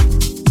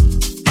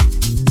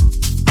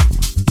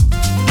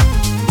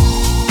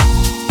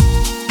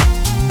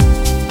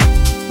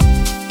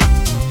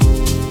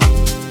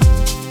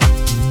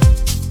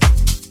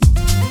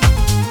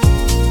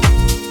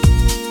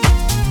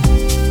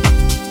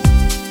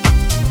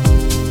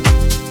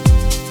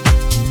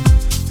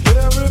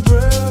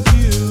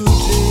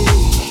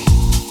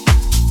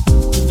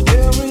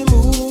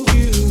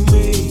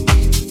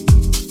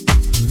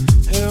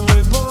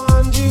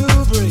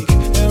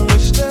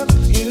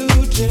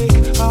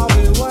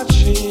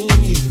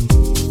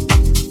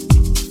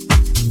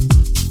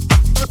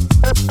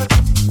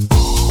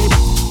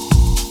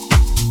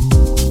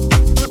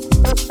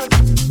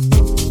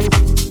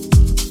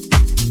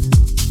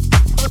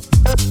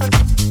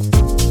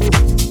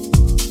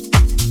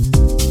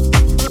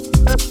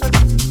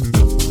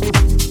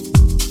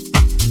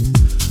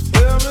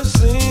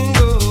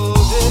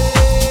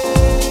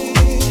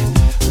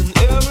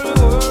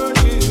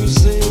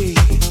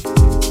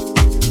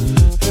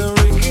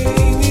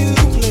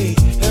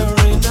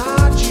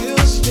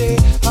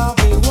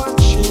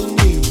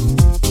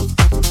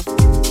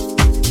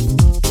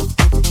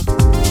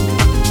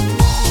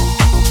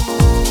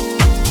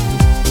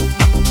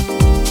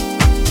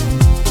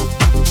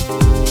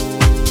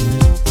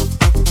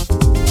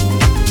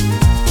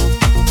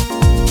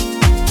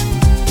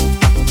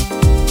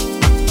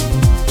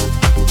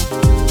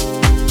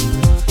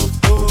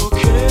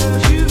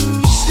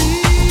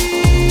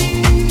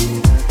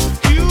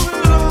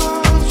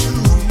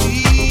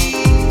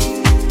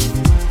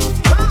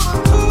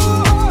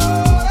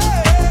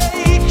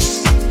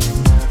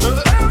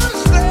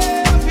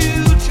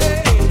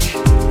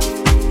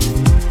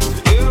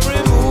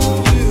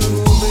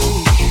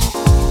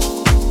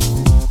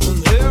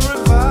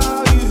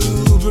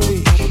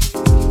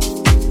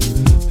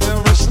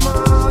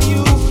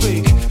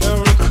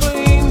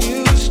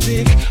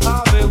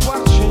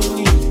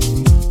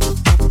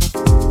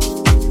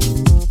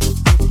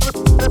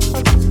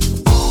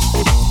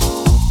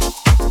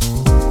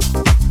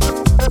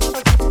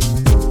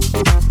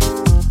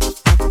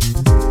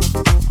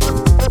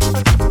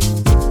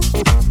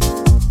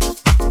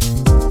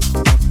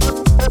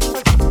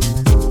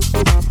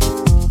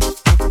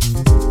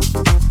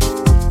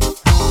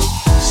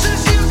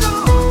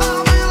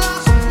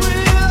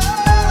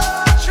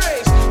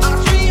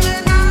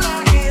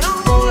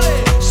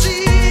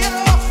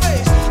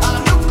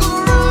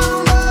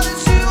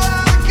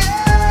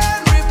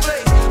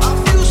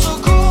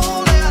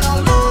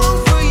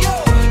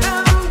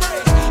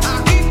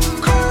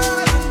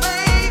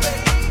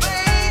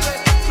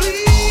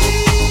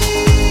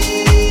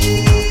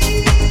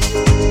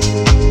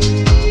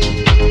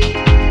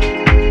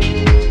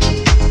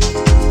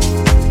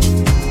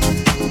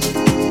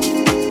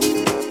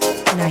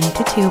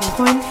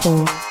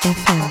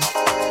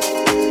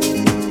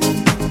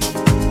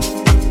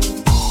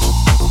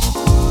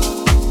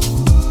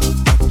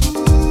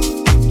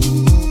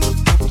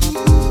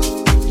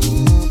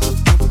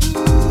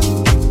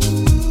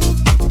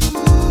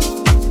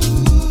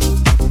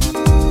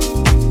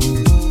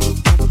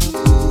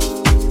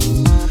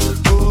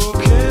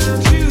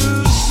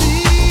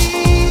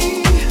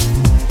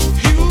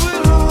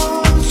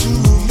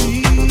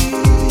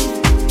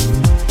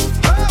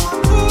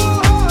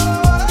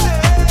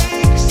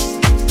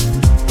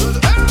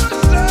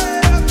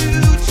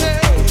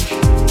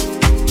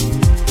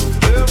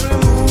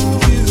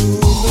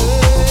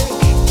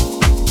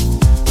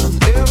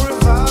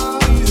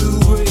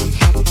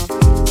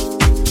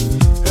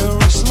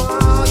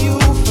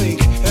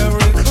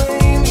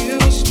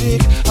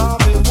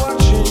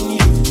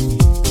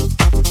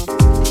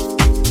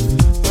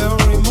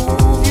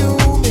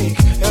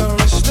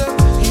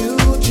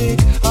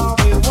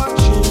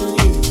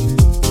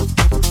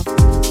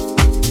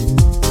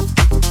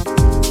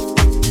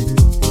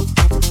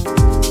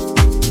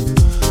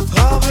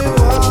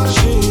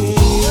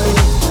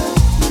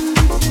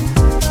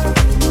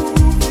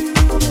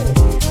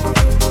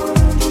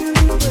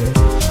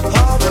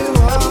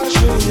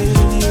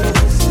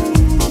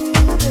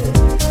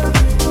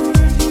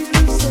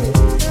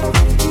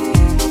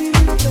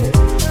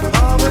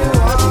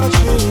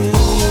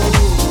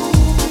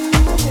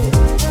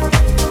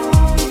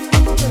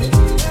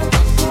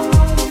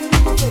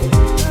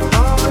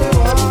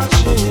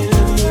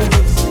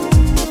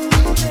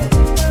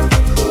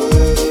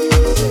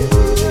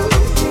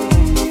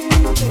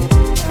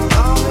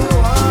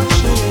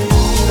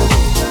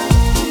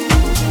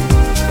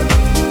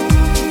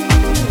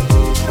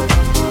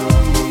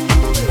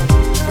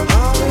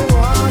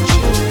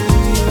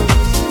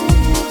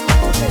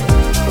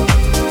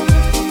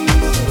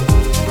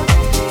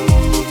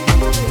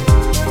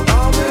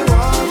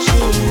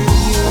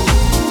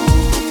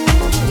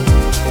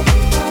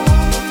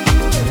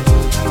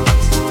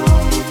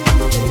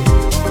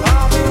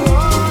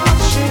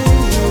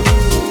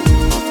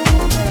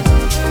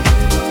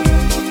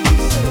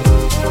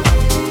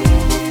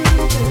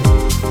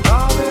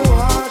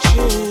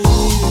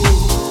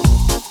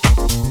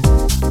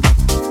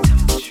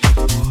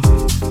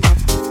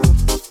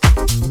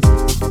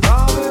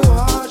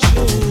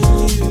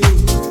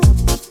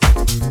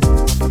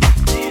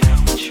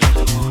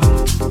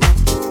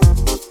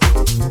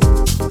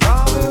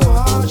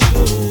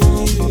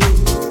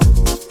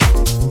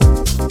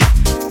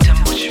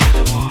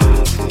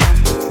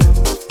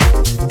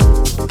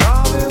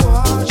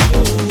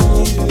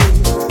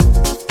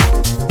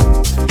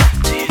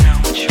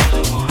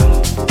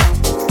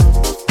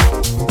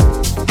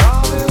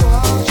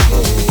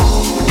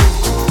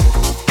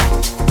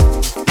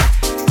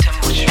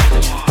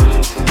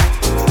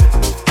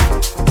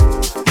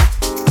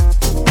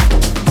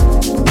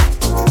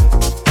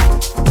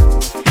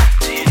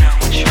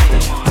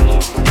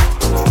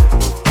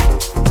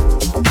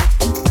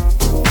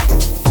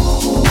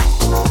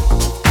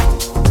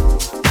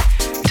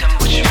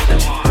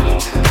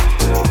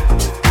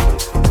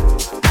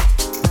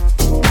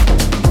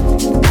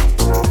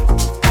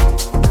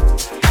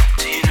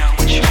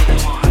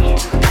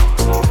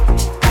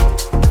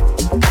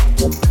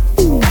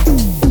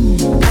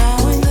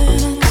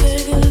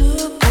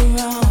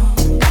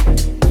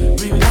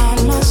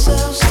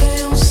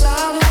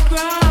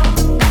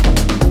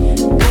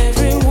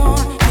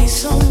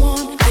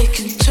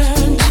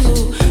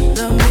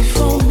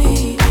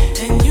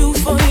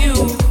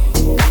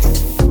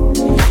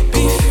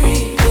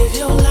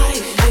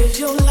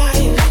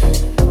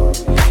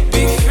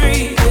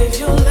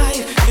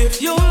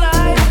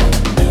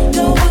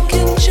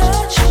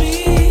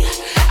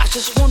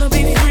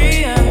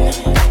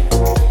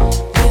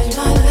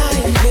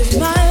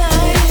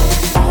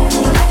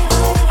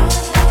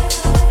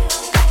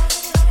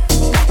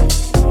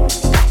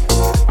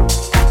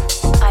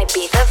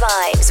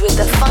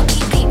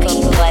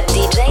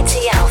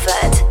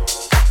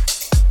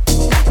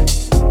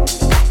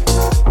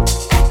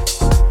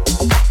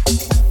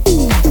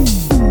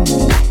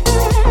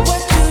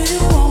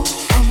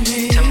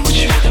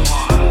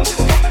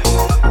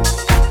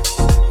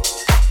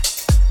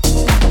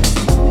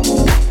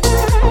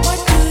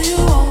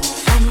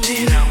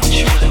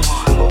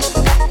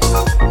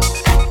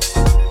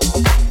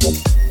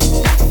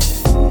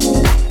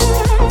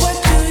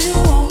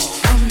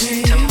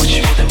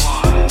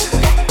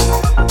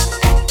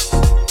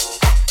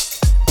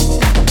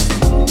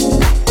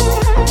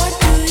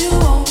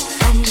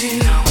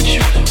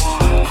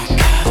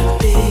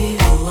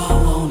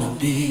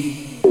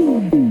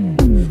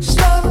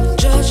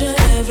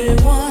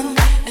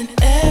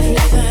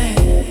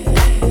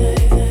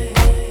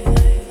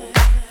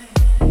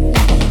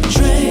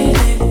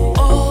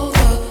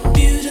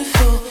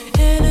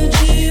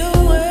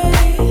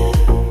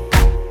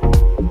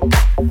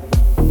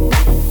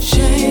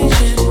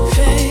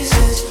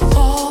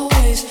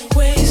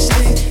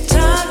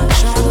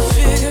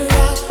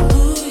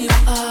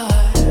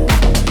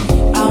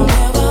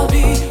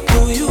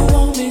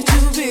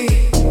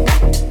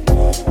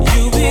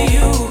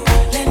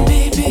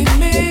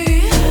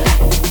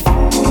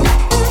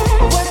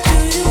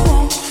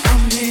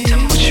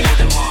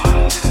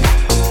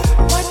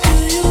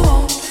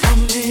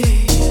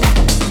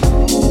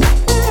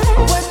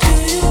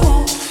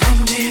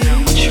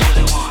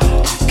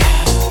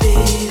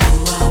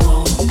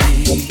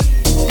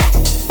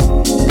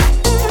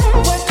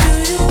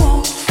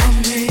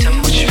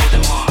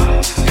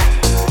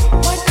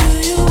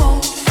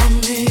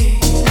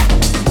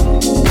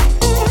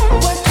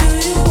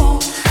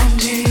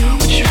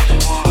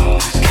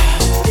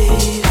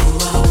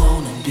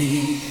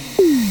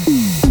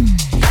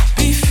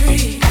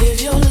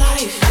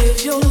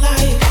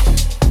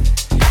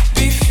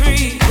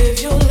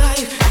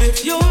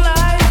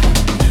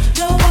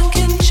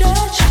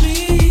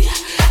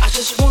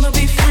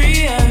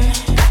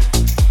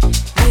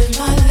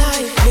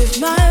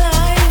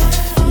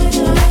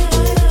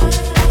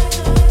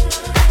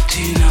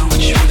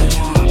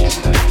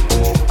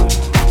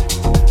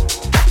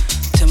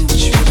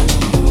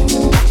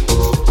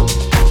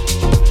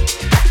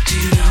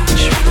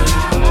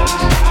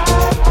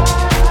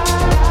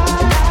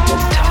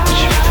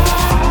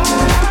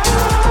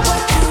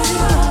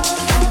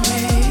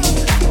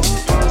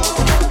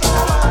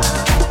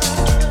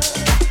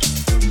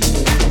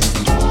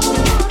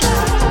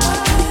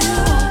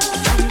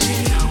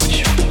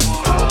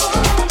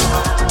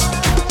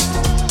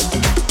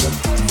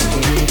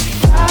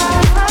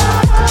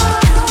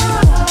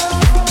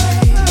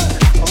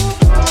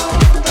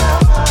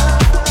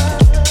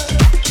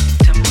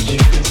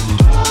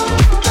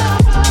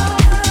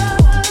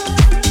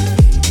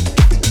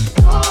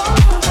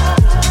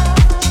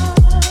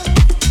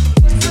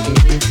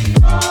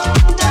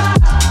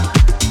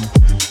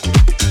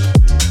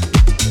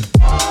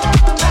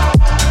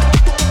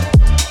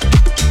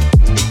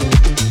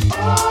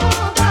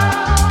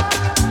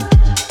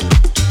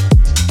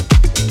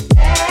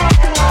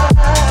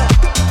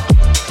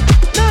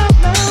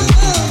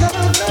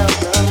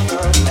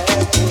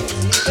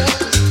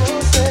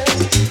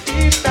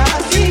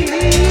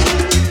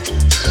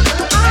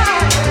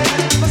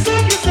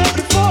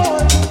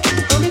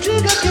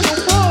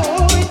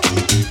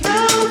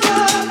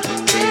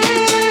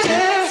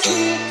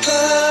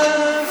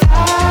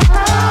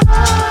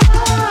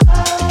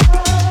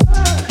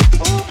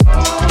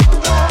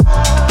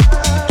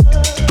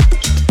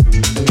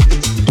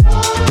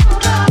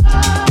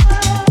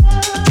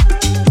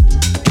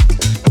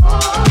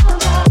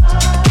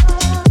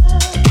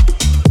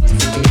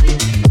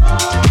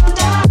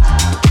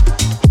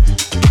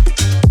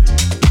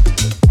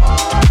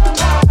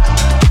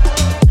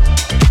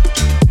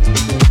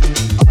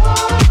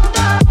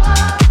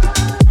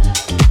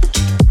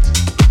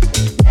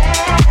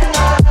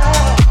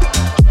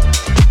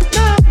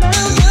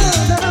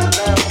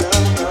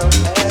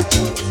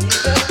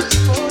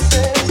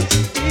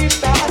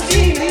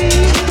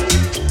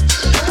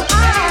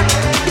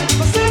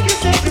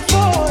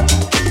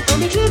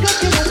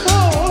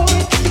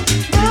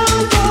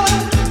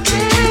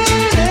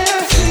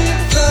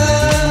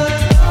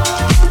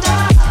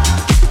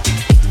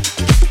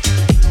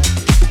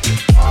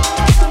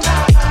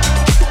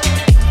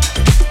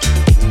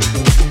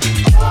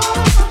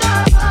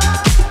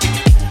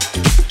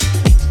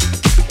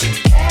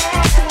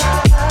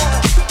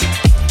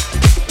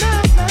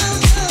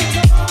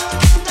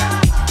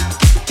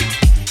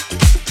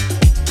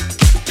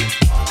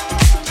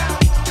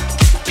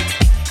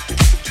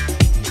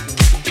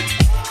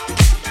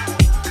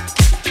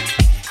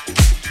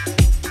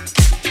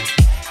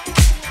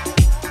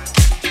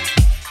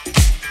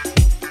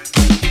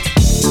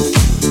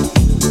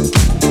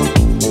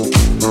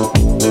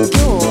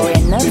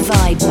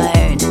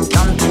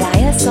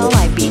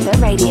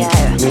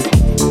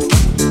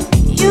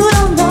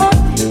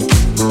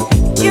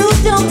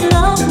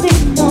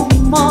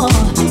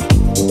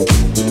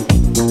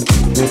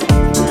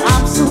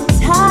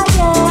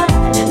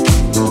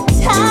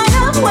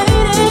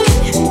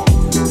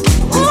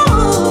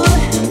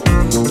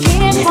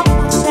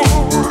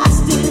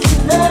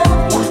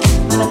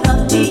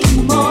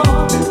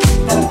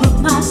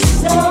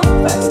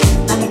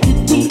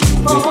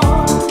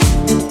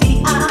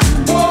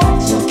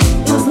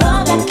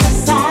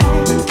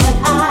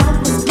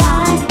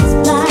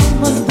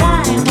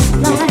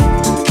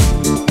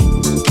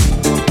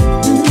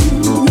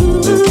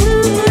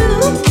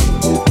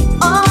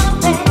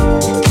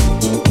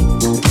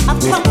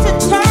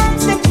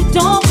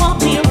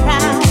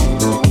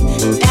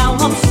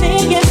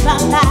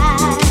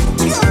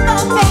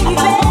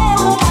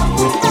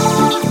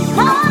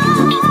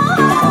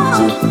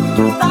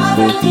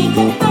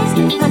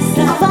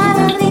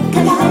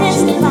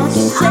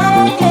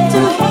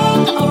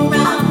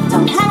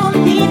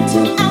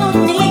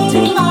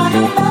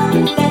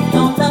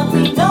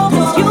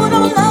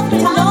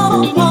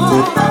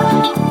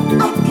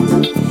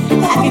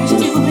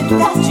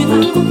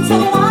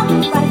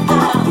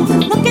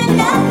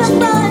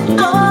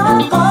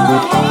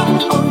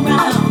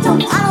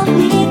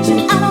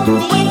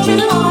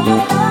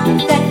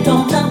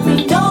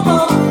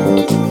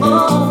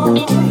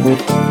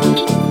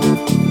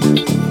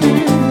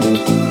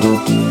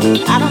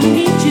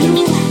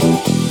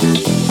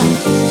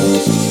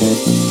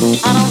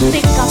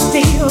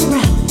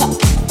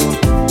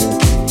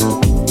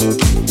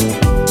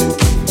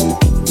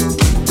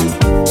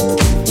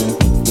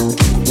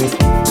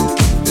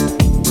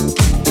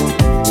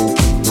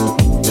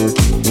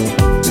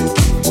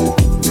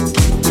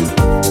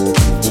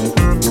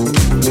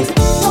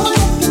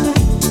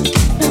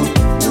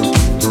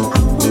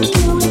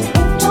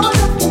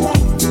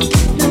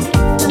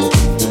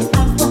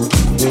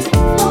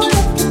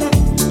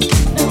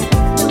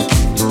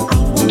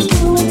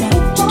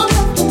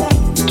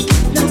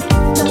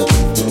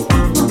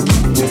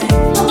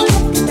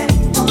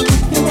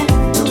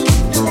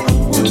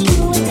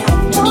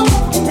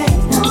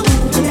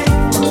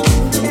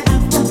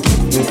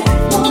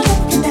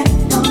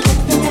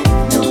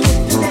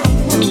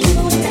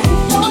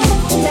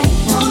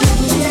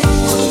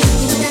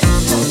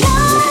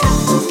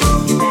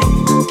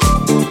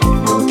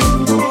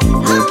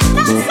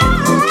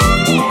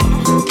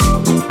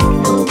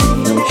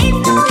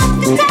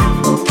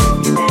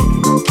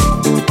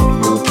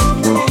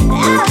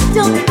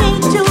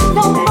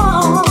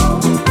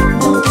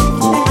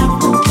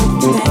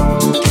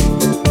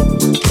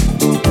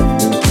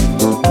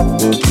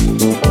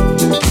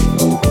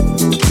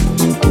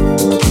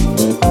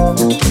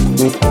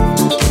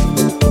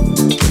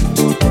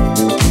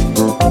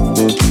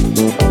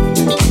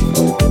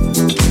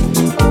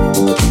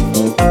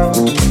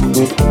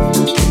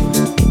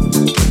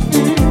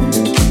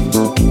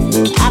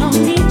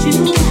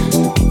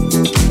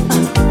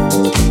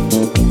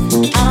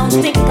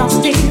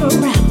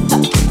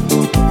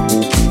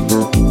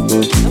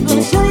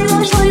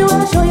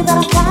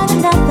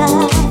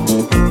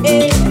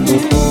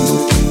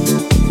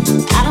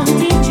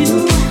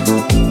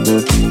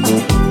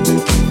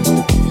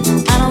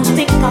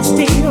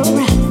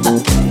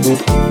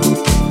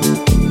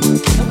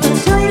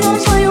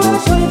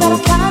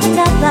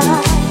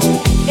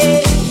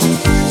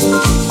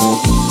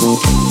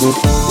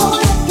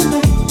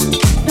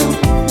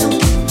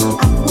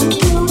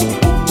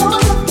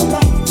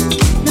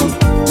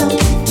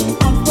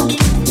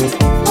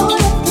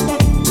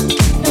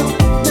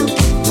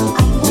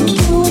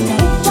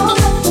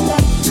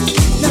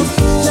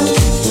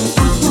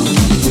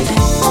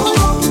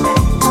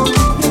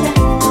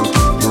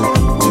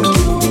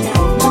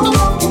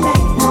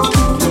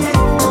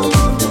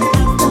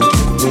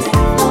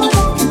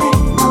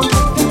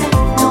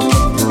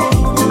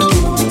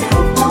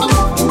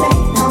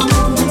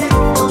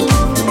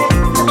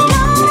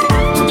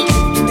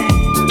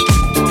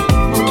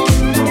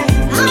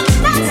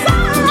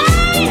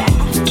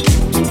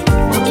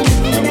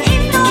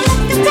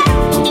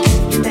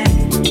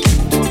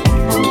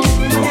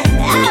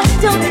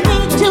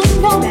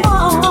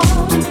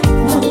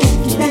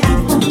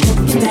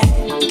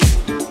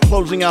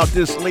 closing out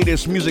this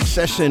latest music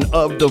session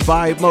of the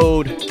Vibe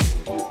Mode.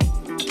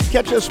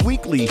 Catch us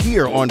weekly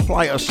here on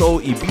Playa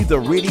Soul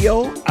Ibiza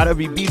Radio out of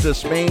Ibiza,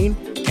 Spain,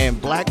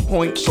 and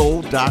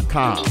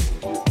BlackPointSoul.com.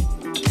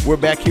 We're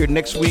back here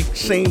next week,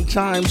 same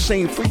time,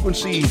 same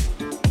frequency,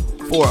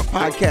 for a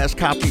podcast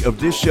copy of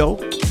this show.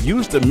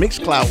 Use the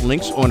Mixcloud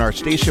links on our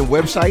station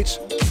websites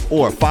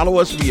or follow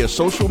us via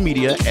social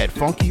media at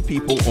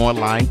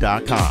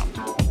funkypeopleonline.com.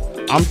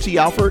 I'm T.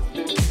 Alford.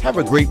 Have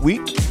a great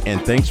week,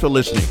 and thanks for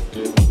listening.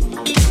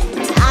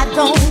 I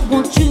don't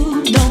want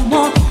you no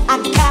more. I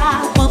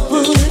got one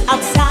foot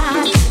outside.